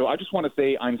change. And so I just want to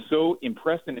say I'm so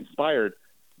impressed and inspired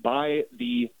by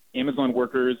the Amazon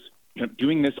workers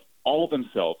doing this all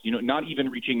themselves, not even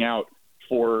reaching out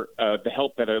for the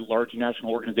help that a large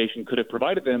national organization could have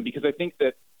provided them, because I think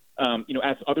that,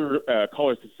 as other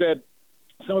callers have said,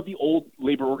 some of the old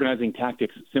labor organizing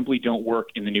tactics simply don't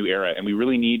work in the new era. And we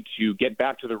really need to get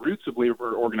back to the roots of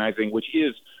labor organizing, which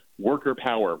is worker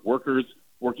power, workers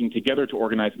working together to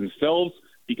organize themselves,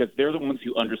 because they're the ones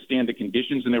who understand the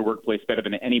conditions in their workplace better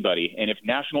than anybody. And if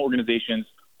national organizations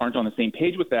aren't on the same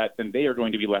page with that, then they are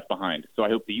going to be left behind. So I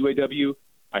hope the UAW,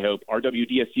 I hope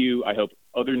RWDSU, I hope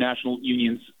other national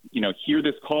unions, hear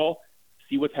this call,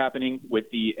 see what's happening with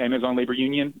the Amazon Labor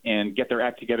Union, and get their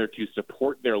act together to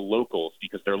support their locals,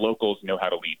 because their locals know how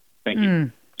to lead. Thank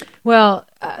you. Well,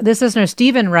 this listener,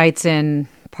 Stephen, writes in,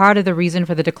 part of the reason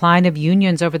for the decline of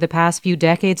unions over the past few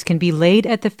decades can be laid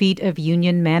at the feet of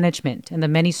union management and the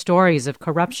many stories of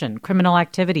corruption, criminal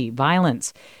activity,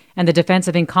 violence, and the defense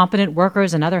of incompetent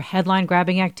workers and other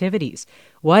headline-grabbing activities.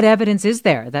 What evidence is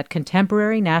there that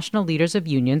contemporary national leaders of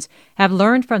unions have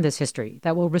learned from this history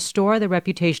that will restore the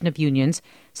reputation of unions,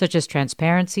 such as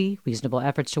transparency, reasonable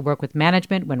efforts to work with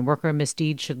management when worker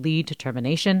misdeeds should lead to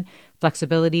termination,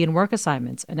 flexibility in work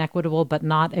assignments, and equitable but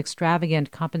not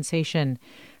extravagant compensation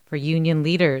for union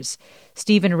leaders?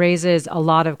 Stephen raises a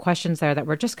lot of questions there that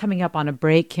we're just coming up on a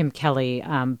break, Kim Kelly.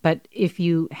 But if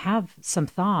you have some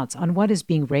thoughts on what is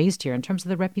being raised here in terms of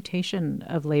the reputation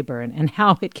of labor and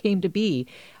how it came to be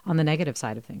on the negative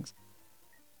side of things.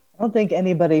 I don't think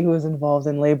anybody who is involved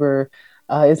in labor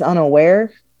is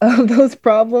unaware of those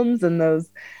problems and those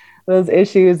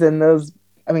issues and those,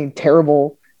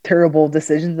 terrible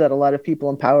decisions that a lot of people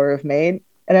in power have made.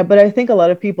 But I think a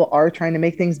lot of people are trying to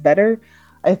make things better.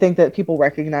 I think that people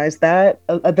recognize that.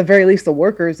 At the very least, the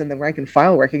workers and the rank and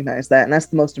file recognize that. And that's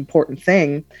the most important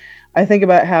thing. I think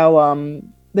about how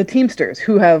the Teamsters,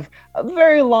 who have a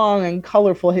very long and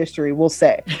colorful history, we'll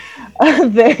say,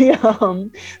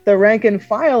 the rank and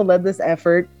file led this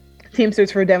effort,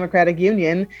 Teamsters for a Democratic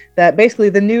Union, that basically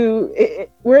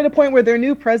we're at a point where their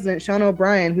new president, Sean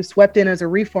O'Brien, who swept in as a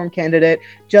reform candidate,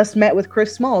 just met with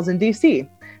Chris Smalls in D.C.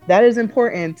 that is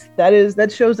important.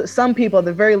 That shows that some people at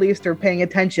the very least are paying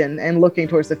attention and looking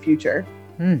towards the future.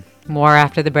 More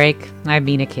after the break. I'm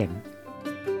Mina Kim.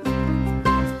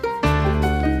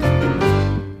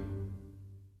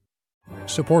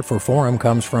 Support for Forum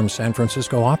comes from San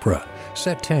Francisco Opera.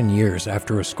 Set 10 years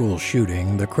after a school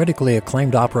shooting, the critically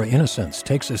acclaimed opera Innocence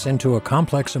takes us into a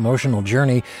complex emotional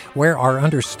journey where our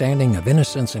understanding of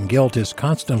innocence and guilt is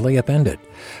constantly upended.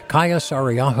 Kaya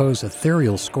Sariaho's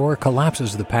ethereal score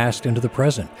collapses the past into the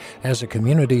present as a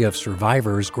community of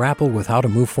survivors grapple with how to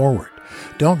move forward.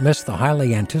 Don't miss the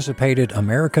highly anticipated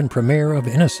American premiere of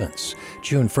Innocence,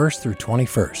 June 1st through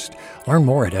 21st. Learn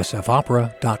more at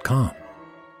sfopera.com.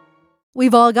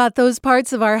 We've all got those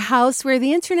parts of our house where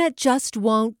the internet just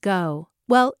won't go.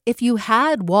 Well, if you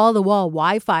had wall-to-wall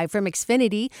Wi-Fi from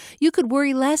Xfinity, you could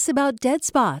worry less about dead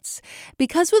spots.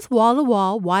 Because with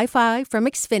wall-to-wall Wi-Fi from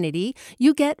Xfinity,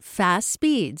 you get fast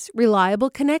speeds, reliable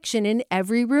connection in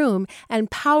every room,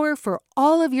 and power for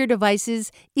all of your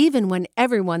devices, even when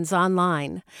everyone's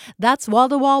online. That's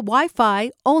wall-to-wall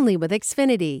Wi-Fi only with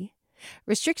Xfinity.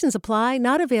 Restrictions apply,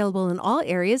 not available in all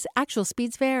areas. Actual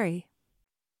speeds vary.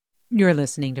 You're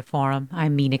listening to Forum.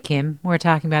 I'm Mina Kim. We're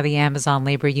talking about the Amazon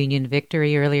labor union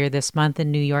victory earlier this month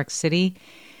in New York City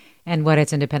and what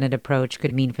its independent approach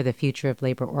could mean for the future of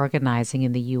labor organizing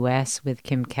in the U.S. with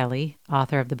Kim Kelly,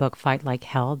 author of the book Fight Like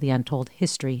Hell, The Untold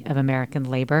History of American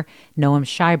Labor, Noam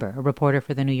Scheiber, a reporter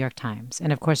for the New York Times.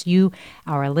 And of course, you,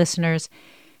 our listeners,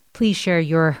 please share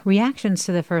your reactions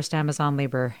to the first Amazon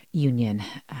labor union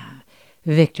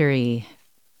victory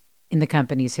in the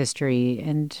company's history,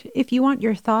 and if you want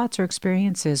your thoughts or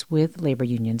experiences with labor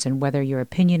unions and whether your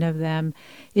opinion of them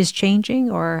is changing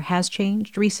or has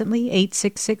changed recently,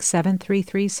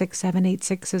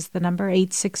 866-733-6786 is the number,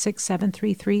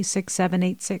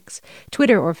 866-733-6786.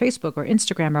 Twitter or Facebook or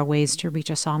Instagram are ways to reach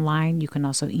us online. You can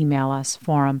also email us,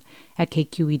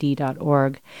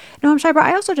 forum@kqed.org. Noam Scheiber,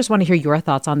 I also just want to hear your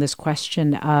thoughts on this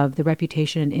question of the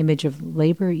reputation and image of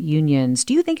labor unions.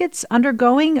 Do you think it's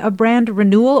undergoing a brand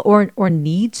renewal or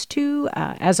needs to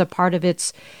as a part of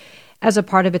its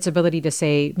ability to,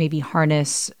 say, maybe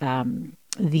harness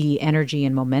the energy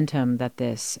and momentum that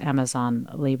this Amazon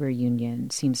labor union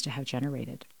seems to have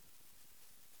generated?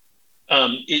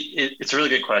 It's a really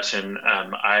good question.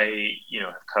 I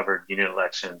have covered union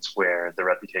elections where the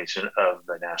reputation of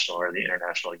the national or the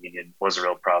international union was a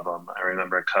real problem. I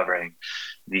remember covering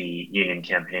the union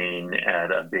campaign at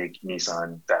a big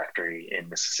Nissan factory in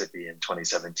Mississippi in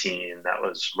 2017. That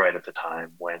was right at the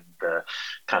time when the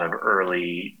kind of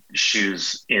early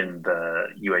shoes in the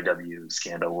UAW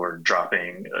scandal were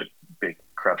dropping, a big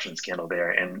corruption scandal there.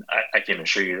 And I can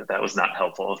assure you that that was not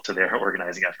helpful to their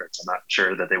organizing efforts. I'm not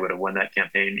sure that they would have won that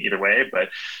campaign either way, but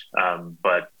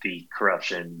the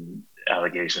corruption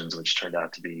allegations, which turned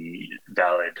out to be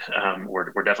valid,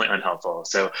 were definitely unhelpful.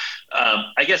 So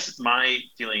I guess my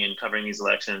feeling in covering these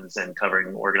elections and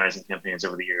covering organizing campaigns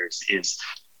over the years is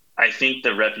I think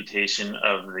the reputation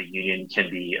of the union can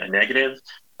be a negative.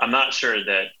 I'm not sure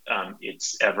that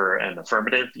it's ever an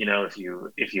affirmative.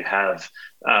 If you have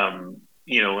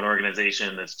an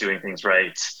organization that's doing things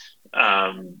right,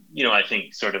 I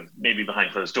think sort of maybe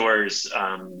behind closed doors,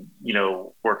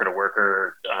 worker to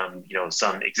worker,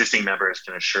 some existing members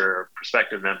can assure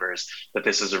prospective members that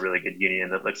this is a really good union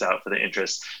that looks out for the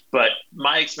interests. But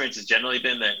my experience has generally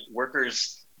been that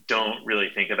workers don't really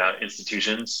think about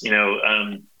institutions.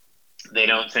 They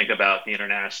don't think about the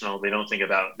international. They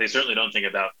certainly don't think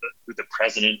about who the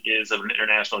president is of an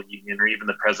international union or even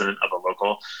the president of a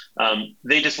local.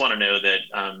 They just want to know that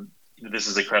this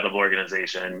is a credible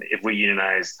organization. If we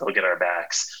unionize, they'll get our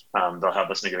backs. They'll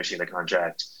help us negotiate a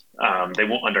contract. They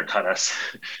won't undercut us.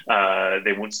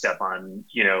 They won't step on,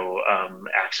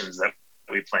 actions that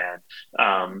we plan.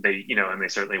 And they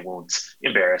certainly won't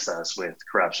embarrass us with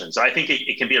corruption. So I think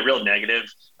it can be a real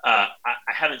negative. I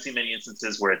haven't seen many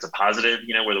instances where it's a positive,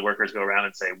 where the workers go around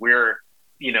and say, we're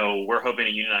hoping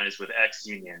to unionize with X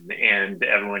union, and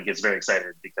everyone gets very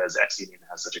excited because X union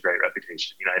has such a great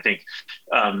reputation. I think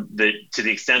that to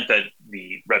the extent that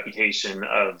the reputation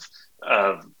of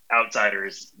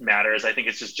outsiders matters, I think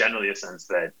it's just generally a sense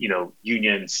that,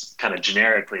 unions kind of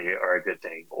generically are a good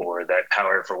thing, or that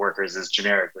power for workers is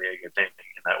generically a good thing,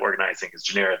 and that organizing is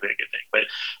generically a good thing. But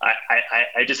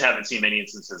I just haven't seen many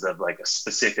instances of like a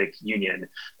specific union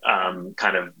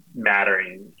kind of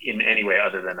mattering in any way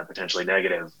other than a potentially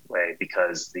negative way,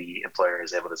 because the employer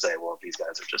is able to say, well, these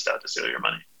guys are just out to steal your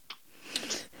money.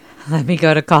 Let me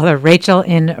go to caller Rachel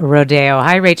in Rodeo.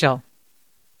 Hi, Rachel.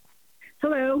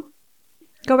 Hello.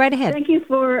 Go right ahead. Thank you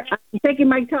for taking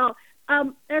my call. As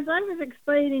I was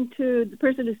explaining to the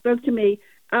person who spoke to me,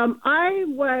 I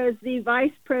was the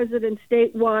vice president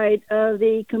statewide of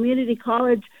the Community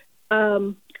College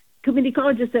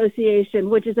Association,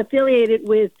 which is affiliated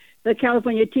with the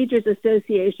California Teachers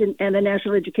Association and the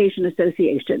National Education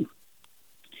Association.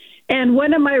 And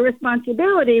one of my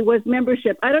responsibility was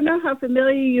membership. I don't know how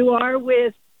familiar you are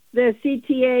with the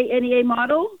CTA NEA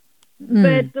model,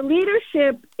 but the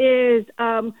leadership is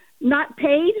not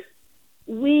paid.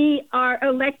 We are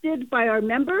elected by our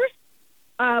members.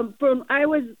 I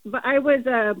was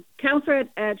a counselor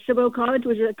at Chabot College,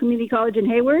 which is a community college in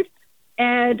Hayward,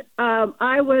 and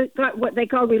I got what they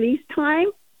call release time,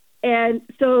 and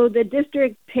so the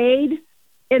district paid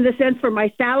in the sense for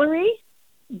my salary,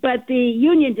 but the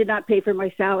union did not pay for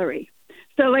my salary.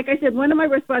 So, like I said, one of my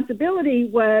responsibility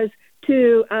was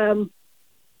to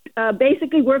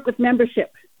basically work with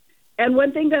membership. And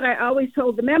one thing that I always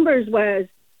told the members was,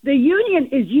 the union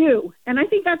is you. And I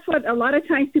think that's what a lot of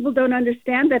times people don't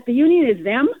understand, that the union is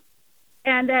them,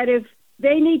 and that if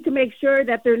they need to make sure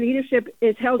that their leadership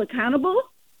is held accountable.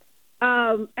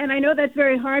 And I know that's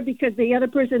very hard because the other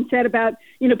person said about,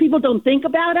 people don't think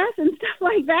about us and stuff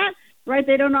like that, right?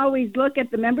 They don't always look at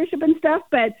the membership and stuff.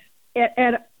 But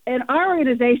at our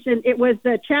organization, it was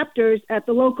the chapters at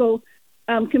the local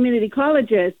community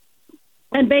colleges.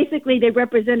 And basically they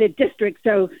represented districts.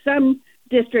 So some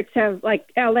districts have,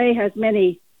 like LA has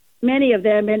many of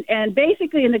them. And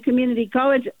basically in the community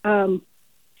college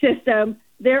system,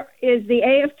 there is the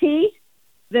AFT,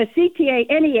 the CTA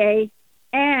NEA,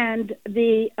 and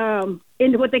the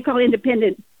in what they call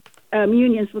independent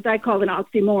unions, what I call an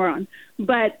oxymoron.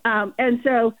 But and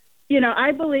so,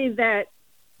 I believe that,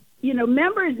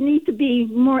 members need to be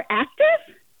more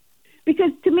active,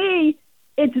 because to me,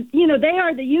 it's, they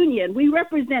are the union. We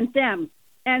represent them.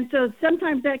 And so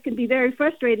sometimes that can be very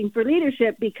frustrating for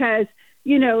leadership because,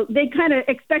 they kind of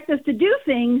expect us to do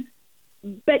things,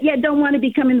 but yet don't want to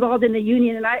become involved in the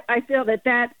union. And I feel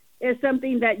that is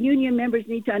something that union members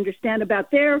need to understand about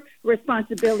their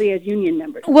responsibility as union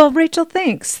members. Well, Rachel,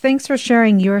 thanks. Thanks for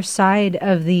sharing your side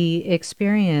of the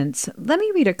experience. Let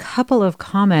me read a couple of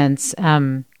comments.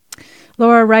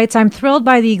 Laura writes, I'm thrilled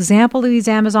by the example of these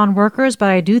Amazon workers,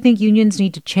 but I do think unions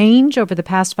need to change. Over the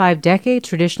past 5 decades,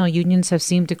 traditional unions have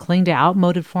seemed to cling to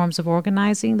outmoded forms of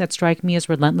organizing that strike me as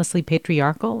relentlessly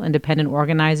patriarchal. Independent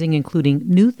organizing, including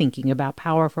new thinking about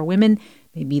power for women,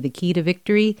 may be the key to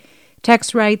victory.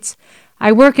 Tex writes,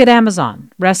 I work at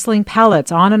Amazon, wrestling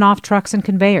pallets on and off trucks and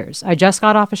conveyors. I just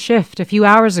got off a shift a few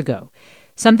hours ago.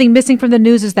 Something missing from the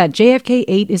news is that JFK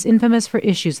 8 is infamous for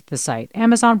issues at the site.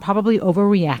 Amazon probably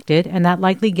overreacted, and that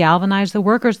likely galvanized the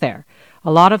workers there.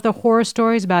 A lot of the horror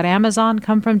stories about Amazon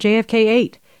come from JFK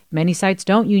 8. Many sites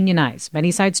don't unionize. Many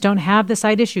sites don't have the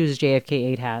site issues JFK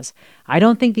 8 has. I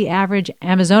don't think the average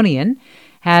Amazonian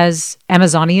has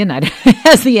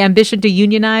the ambition to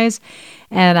unionize,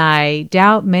 and I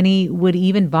doubt many would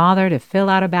even bother to fill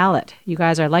out a ballot. You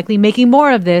guys are likely making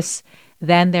more of this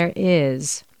than there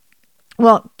is.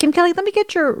 Well, Kim Kelly, let me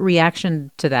get your reaction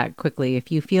to that quickly,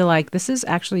 if you feel like this is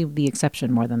actually the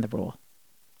exception more than the rule.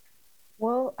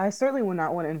 Well, I certainly would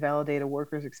not want to invalidate a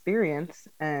worker's experience,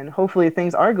 and hopefully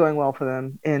things are going well for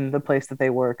them in the place that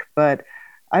they work. But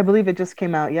I believe it just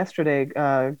came out yesterday,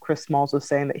 Chris Smalls was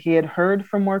saying that he had heard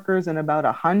from workers in about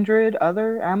 100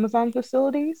 other Amazon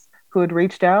facilities who had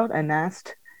reached out and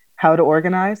asked how to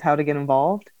organize, how to get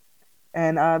involved.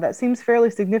 And that seems fairly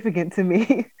significant to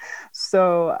me.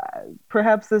 So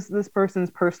perhaps this person's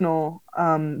personal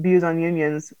views on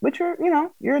unions, which are,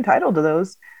 you're entitled to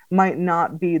those, might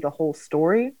not be the whole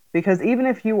story. Because even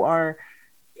if you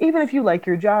like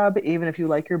your job, even if you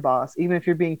like your boss, even if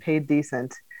you're being paid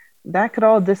decent, that could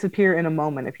all disappear in a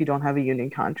moment if you don't have a union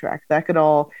contract. That could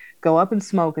all go up in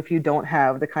smoke if you don't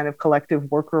have the kind of collective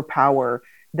worker power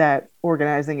that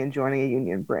organizing and joining a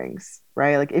union brings,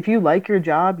 right? Like, if you like your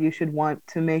job, you should want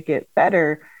to make it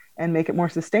better and make it more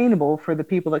sustainable for the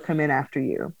people that come in after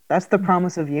you. That's the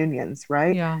promise of unions,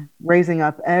 right? Yeah. Raising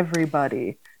up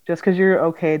everybody. Just because you're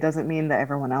okay doesn't mean that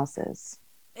everyone else is.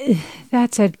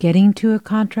 That said, getting to a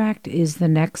contract is the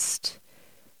next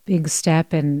big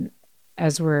step. And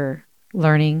as we're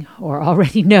learning, or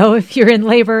already know if you're in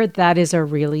labor, that is a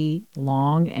really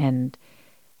long and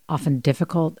often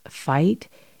difficult fight.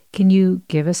 Can you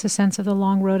give us a sense of the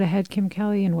long road ahead, Kim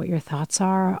Kelly, and what your thoughts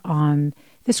are on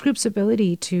this group's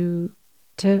ability to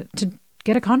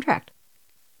get a contract?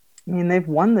 I mean, they've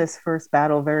won this first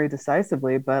battle very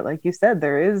decisively, but like you said,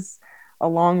 there is a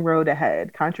long road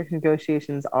ahead. Contract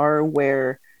negotiations are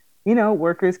where,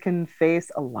 workers can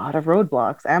face a lot of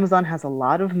roadblocks. Amazon has a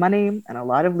lot of money and a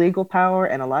lot of legal power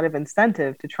and a lot of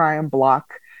incentive to try and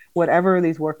block whatever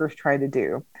these workers try to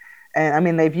do. And I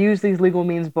mean, they've used these legal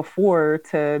means before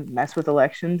to mess with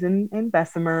elections in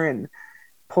Bessemer and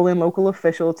pull in local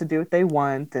officials to do what they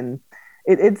want. And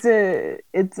it's a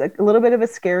little bit of a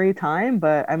scary time,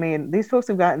 but I mean, these folks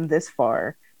have gotten this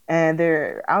far and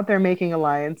they're out there making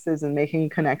alliances and making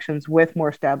connections with more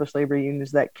established labor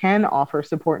unions that can offer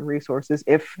support and resources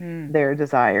if they're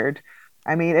desired.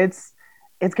 I mean, it's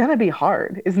going to be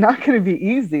hard. It's not going to be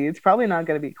easy. It's probably not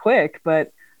going to be quick,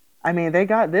 but I mean, they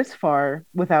got this far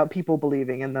without people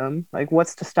believing in them. Like,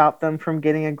 what's to stop them from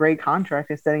getting a great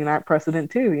contract and setting that precedent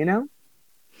too, you know?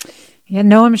 Yeah,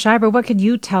 Noam Scheiber, what could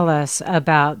you tell us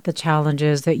about the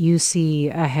challenges that you see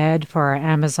ahead for our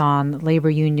Amazon labor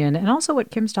union, and also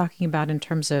what Kim's talking about in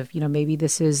terms of, maybe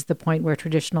this is the point where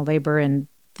traditional labor and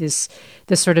this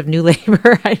sort of new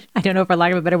labor, I don't know, for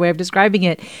lack of a better way of describing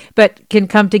it, but can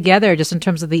come together just in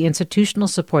terms of the institutional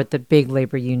support that big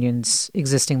labor unions,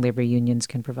 existing labor unions,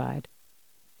 can provide?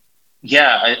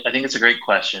 Yeah, I think it's a great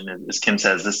question. As Kim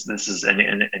says, this is,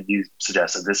 and you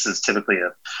suggested, this is typically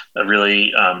a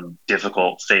really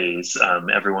difficult phase.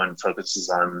 Everyone focuses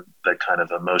on the kind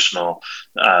of emotional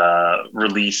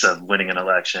release of winning an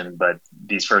election, but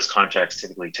these first contracts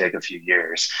typically take a few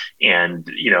years. And,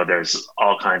 there's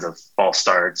all kinds of false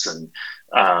starts and,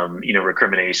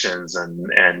 recriminations and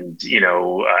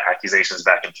accusations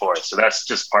back and forth. So that's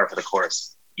just par for the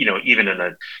course. Even in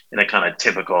a kind of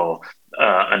typical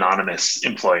anonymous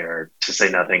employer, to say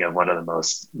nothing of one of the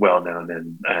most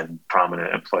well-known and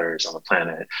prominent employers on the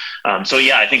planet. So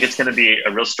yeah, I think it's going to be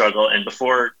a real struggle. And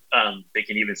before they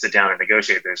can even sit down and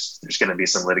negotiate, there's going to be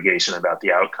some litigation about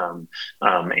the outcome.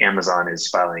 Amazon is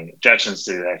filing objections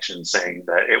to the action, saying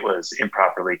that it was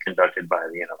improperly conducted by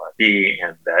the NLRB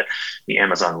and that the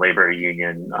Amazon labor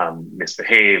union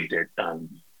misbehaved.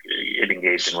 It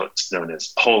engaged in what's known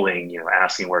as polling,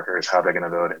 asking workers how they're going to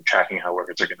vote and tracking how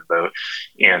workers are going to vote,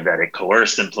 and that it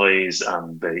coerced employees.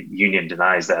 The union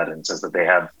denies that and says that they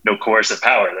have no coercive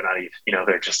power. They're not,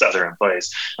 they're just other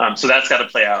employees. So that's got to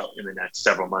play out in the next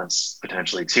several months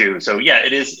potentially too. So yeah,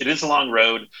 it is a long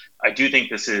road. I do think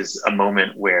this is a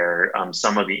moment where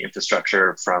some of the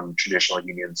infrastructure from traditional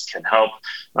unions can help.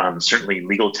 Certainly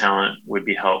legal talent would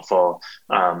be helpful.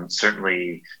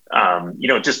 Certainly,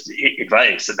 just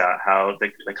advice about how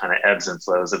the kind of ebbs and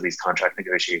flows of these contract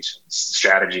negotiations,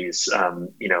 strategies,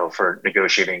 for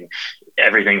negotiating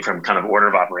everything from kind of order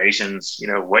of operations,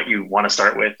 what you want to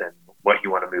start with and what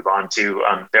you want to move on to.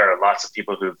 There are lots of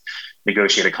people who've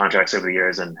negotiated contracts over the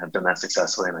years and have done that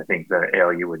successfully. And I think the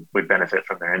ALU would benefit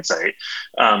from their insight.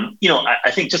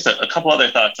 I think just a couple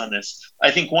other thoughts on this. I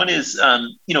think one is,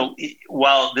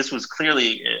 while this was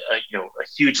clearly a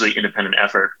hugely independent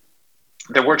effort,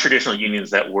 there were traditional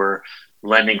unions that were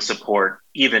lending support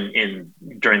even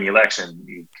during the election.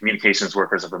 The Communications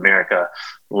Workers of America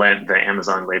lent the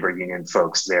Amazon labor union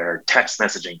folks their text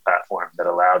messaging platform that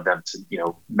allowed them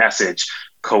to message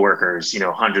coworkers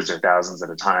hundreds or thousands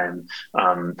at a time.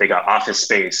 They got office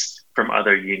space from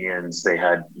other unions. They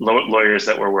had lawyers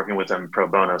that were working with them pro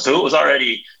bono. So it was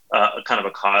already kind of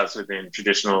a cause within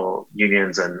traditional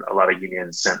unions, and a lot of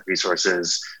unions sent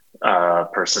resources,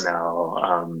 personnel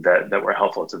that were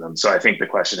helpful to them. So I think the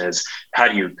question is, how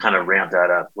do you kind of ramp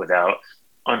that up without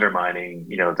undermining,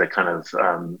 the kind of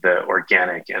the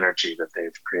organic energy that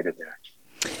they've created there?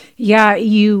 Yeah,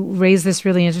 you raised this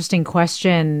really interesting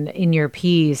question in your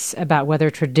piece about whether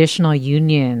traditional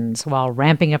unions, while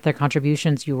ramping up their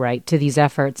contributions, you write, to these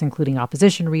efforts, including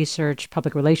opposition research,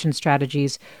 public relations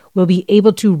strategies, will be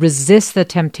able to resist the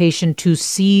temptation to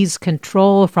seize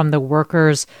control from the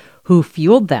workers who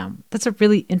fueled them. That's a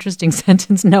really interesting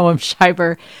sentence, Noam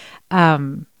Scheiber.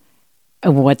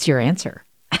 What's your answer?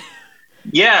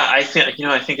 Yeah, I think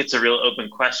it's a real open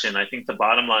question. I think the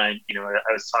bottom line,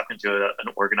 I was talking to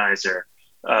an organizer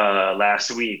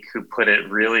last week who put it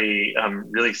really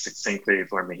succinctly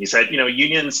for me. He said,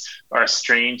 unions are a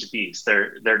strange beast.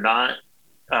 They're not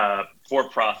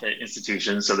for-profit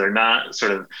institutions, so they're not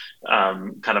sort of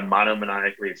kind of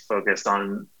monomaniacally focused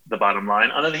on the bottom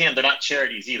line. On the other hand, they're not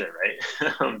charities either,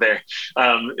 right?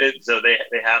 So they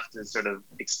have to sort of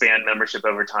expand membership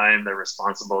over time. They're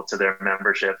responsible to their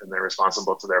membership and they're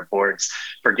responsible to their boards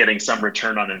for getting some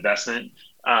return on investment.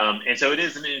 And so it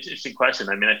is an interesting question.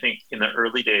 I mean, I think in the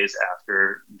early days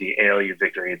after the ALU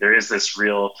victory, there is this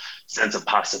real sense of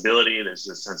possibility. There's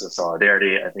this sense of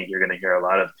solidarity. I think you're going to hear a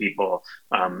lot of people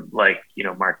like,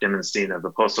 Mark Dimmenstein of the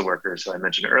Postal Workers, who I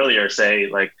mentioned earlier, say,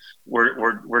 like,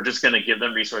 we're just going to give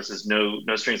them resources,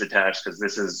 no strings attached, because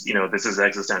this is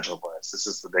existential for us. This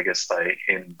is the biggest fight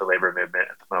in the labor movement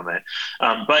at the moment.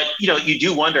 But, you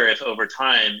do wonder if over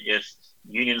time, if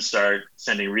unions start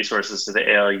sending resources to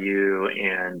the ALU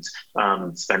and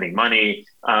spending money,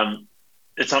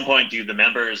 at some point, do the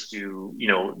members,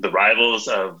 the rivals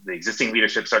of the existing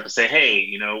leadership start to say, hey,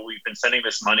 we've been sending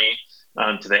this money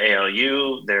to the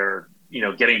ALU. They're,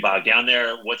 getting bogged down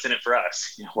there. What's in it for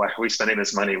us? Why are we spending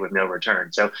this money with no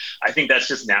return? So I think that's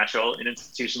just natural in an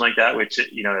institution like that, which,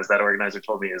 as that organizer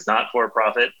told me, is not for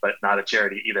profit, but not a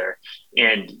charity either.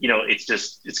 And,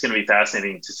 it's going to be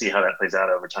fascinating to see how that plays out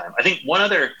over time. I think one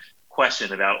other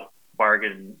question about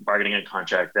bargaining and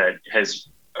contract that has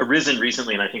arisen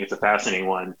recently, and I think it's a fascinating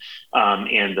one,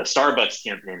 and the Starbucks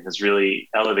campaign has really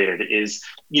elevated, is,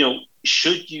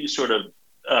 should you sort of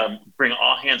bring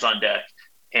all hands on deck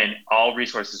and all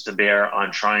resources to bear on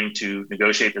trying to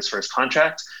negotiate this first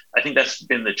contract? I think that's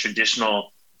been the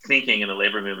traditional thinking in the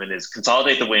labor movement, is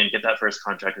consolidate the win, get that first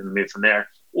contract and move from there.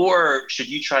 Or should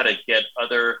you try to get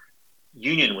other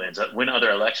union wins, win other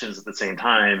elections at the same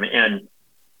time? And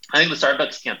I think the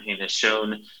Starbucks campaign has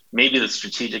shown maybe the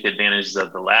strategic advantages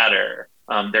of the latter.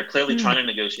 They're clearly trying to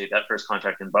negotiate that first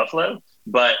contract in Buffalo,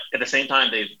 but at the same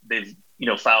time, they've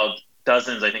filed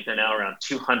dozens. I think they're now around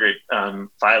 200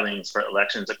 filings for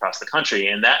elections across the country,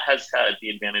 and that has had the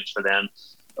advantage for them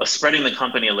of spreading the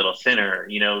company a little thinner.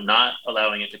 Not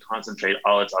allowing it to concentrate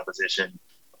all its opposition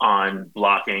on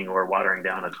blocking or watering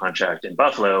down a contract in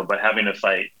Buffalo, but having to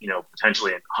fight,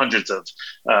 potentially in hundreds of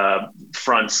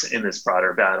fronts in this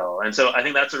broader battle. And so I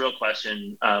think that's a real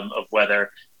question of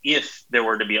whether, if there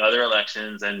were to be other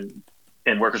elections and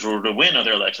workers were to win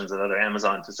other elections at other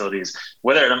Amazon facilities,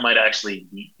 whether it might actually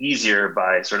be easier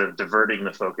by sort of diverting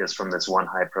the focus from this one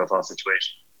high-profile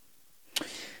situation.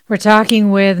 We're talking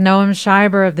with Noam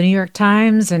Scheiber of the New York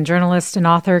Times and journalist and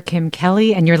author Kim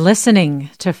Kelly, and you're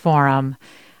listening to Forum.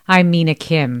 I'm Mina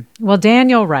Kim. Well,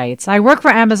 Daniel writes, I work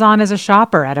for Amazon as a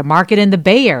shopper at a market in the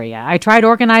Bay Area. I tried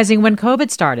organizing when COVID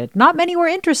started. Not many were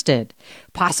interested.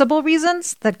 Possible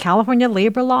reasons? That California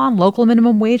labor law and local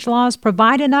minimum wage laws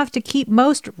provide enough to keep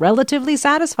most relatively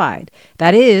satisfied.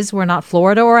 That is, we're not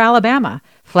Florida or Alabama.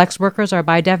 Flex workers are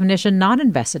by definition not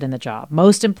invested in the job.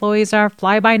 Most employees are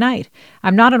fly-by-night.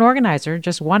 I'm not an organizer,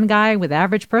 just one guy with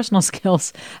average personal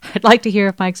skills. I'd like to hear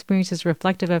if my experience is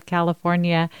reflective of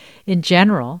California in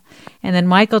general. And then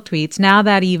Michael tweets, now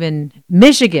that even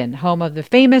Michigan, home of the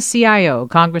famous CIO,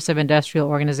 Congress of Industrial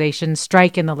Organizations,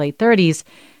 strike in the late 30s,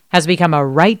 has become a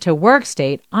right-to-work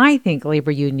state, I think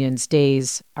labor unions'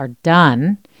 days are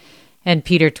done. And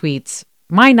Peter tweets,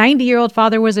 my 90-year-old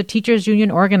father was a teachers'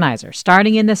 union organizer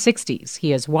starting in the 60s.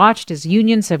 He has watched as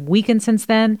unions have weakened since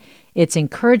then. It's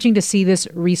encouraging to see this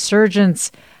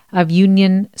resurgence of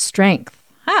union strength.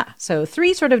 So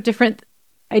three sort of different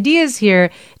ideas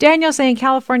here. Daniel saying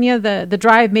California, the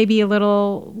drive may be a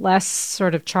little less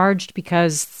sort of charged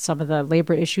because some of the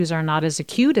labor issues are not as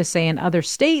acute as, say, in other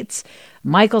states.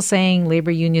 Michael saying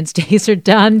labor unions' days are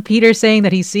done. Peter saying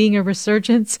that he's seeing a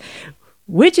resurgence.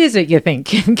 Which is it, you think,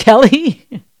 Kim Kelly?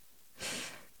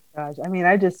 Gosh, I mean,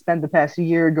 I just spent the past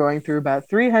year going through about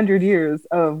 300 years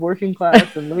of working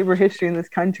class and labor history in this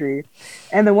country.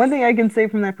 And the one thing I can say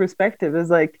from that perspective is,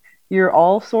 like, you're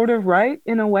all sort of right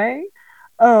in a way,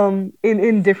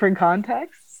 in different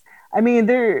contexts. I mean,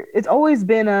 it's always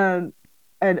been a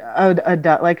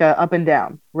up and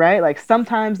down, right? Like,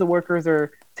 sometimes the workers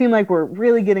seem like we're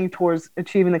really getting towards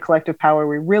achieving the collective power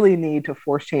we really need to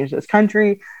force change this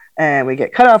country. And we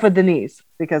get cut off at the knees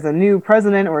because a new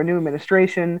president or a new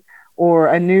administration or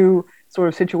a new sort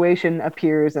of situation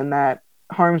appears, and that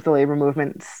harms the labor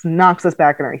movement, knocks us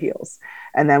back on our heels.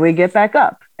 And then we get back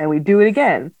up and we do it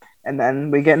again. And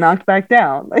then we get knocked back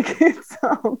down.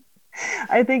 So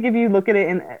I think if you look at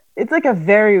it, it's like a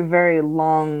very, very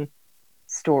long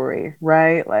story,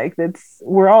 right? Like,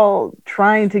 we're all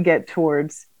trying to get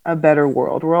towards a better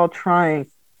world. We're all trying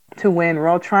to win. We're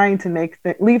all trying to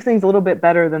leave things a little bit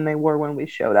better than they were when we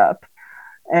showed up.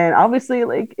 And obviously,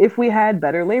 like, if we had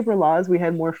better labor laws, we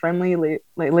had more friendly,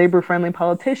 labor-friendly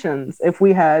politicians. If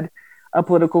we had a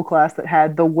political class that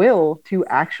had the will to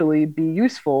actually be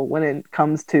useful when it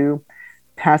comes to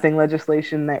passing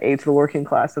legislation that aids the working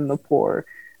class and the poor,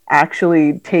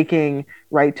 actually taking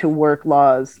right-to-work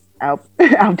laws out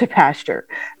to pasture,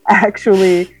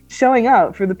 actually showing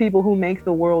up for the people who make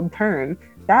the world turn,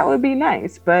 that would be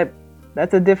nice, but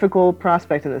that's a difficult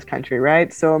prospect in this country,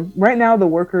 right? So right now, the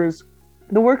workers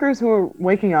who are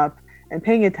waking up and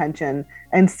paying attention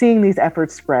and seeing these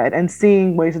efforts spread and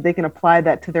seeing ways that they can apply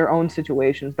that to their own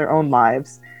situations, their own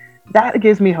lives, that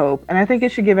gives me hope. And I think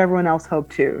it should give everyone else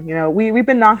hope too. You know, we've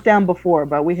been knocked down before,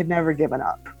 but we had never given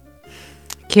up.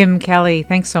 Kim Kelly,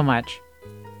 thanks so much.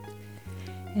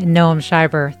 And Noam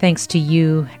Schreiber, thanks to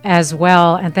you as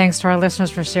well. And thanks to our listeners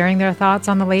for sharing their thoughts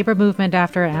on the labor movement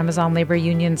after Amazon Labor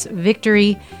Union's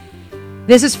victory.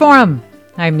 This is Forum.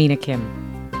 I'm Mina Kim.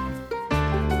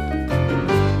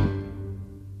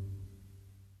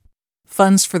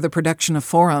 Funds for the production of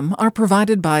Forum are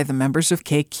provided by the members of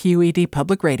KQED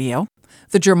Public Radio,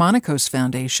 the Germanicos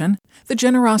Foundation, the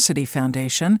Generosity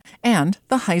Foundation, and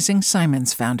the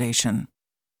Heising-Simons Foundation.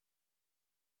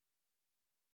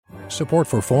 Support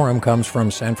for Forum comes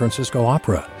from San Francisco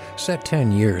Opera. Set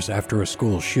 10 years after a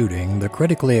school shooting, the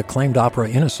critically acclaimed opera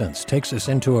Innocence takes us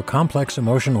into a complex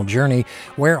emotional journey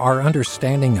where our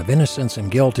understanding of innocence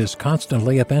and guilt is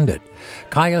constantly upended.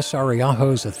 Kaya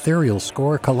Sariaho's ethereal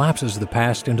score collapses the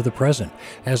past into the present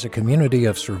as a community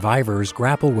of survivors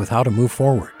grapple with how to move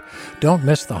forward. Don't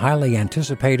miss the highly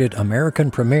anticipated American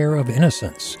premiere of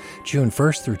Innocence, June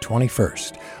 1st through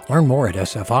 21st. Learn more at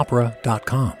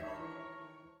sfopera.com.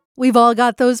 We've all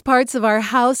got those parts of our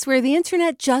house where the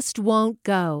internet just won't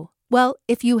go. Well,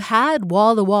 if you had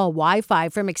wall-to-wall Wi-Fi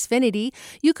from Xfinity,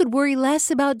 you could worry less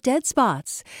about dead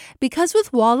spots. Because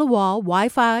with wall-to-wall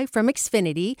Wi-Fi from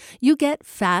Xfinity, you get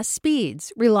fast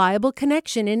speeds, reliable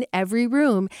connection in every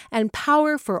room, and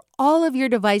power for all of your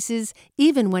devices,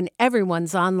 even when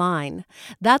everyone's online.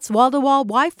 That's wall-to-wall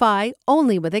Wi-Fi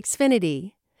only with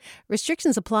Xfinity.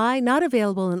 Restrictions apply, not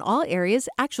available in all areas.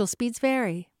 Actual speeds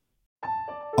vary.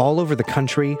 All over the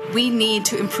country, we need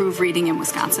to improve reading in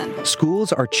Wisconsin.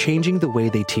 Schools are changing the way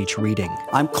they teach reading.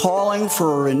 I'm calling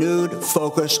for a renewed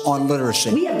focus on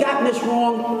literacy. We have gotten this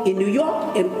wrong in New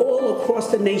York and all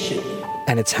across the nation.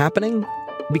 And it's happening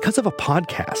because of a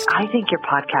podcast. I think your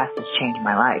podcast has changed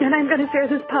my life. And I'm going to share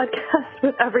this podcast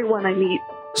with everyone I meet.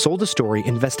 Sold a Story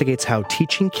investigates how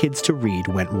teaching kids to read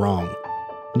went wrong.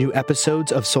 New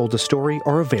episodes of Sold a Story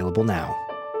are available now.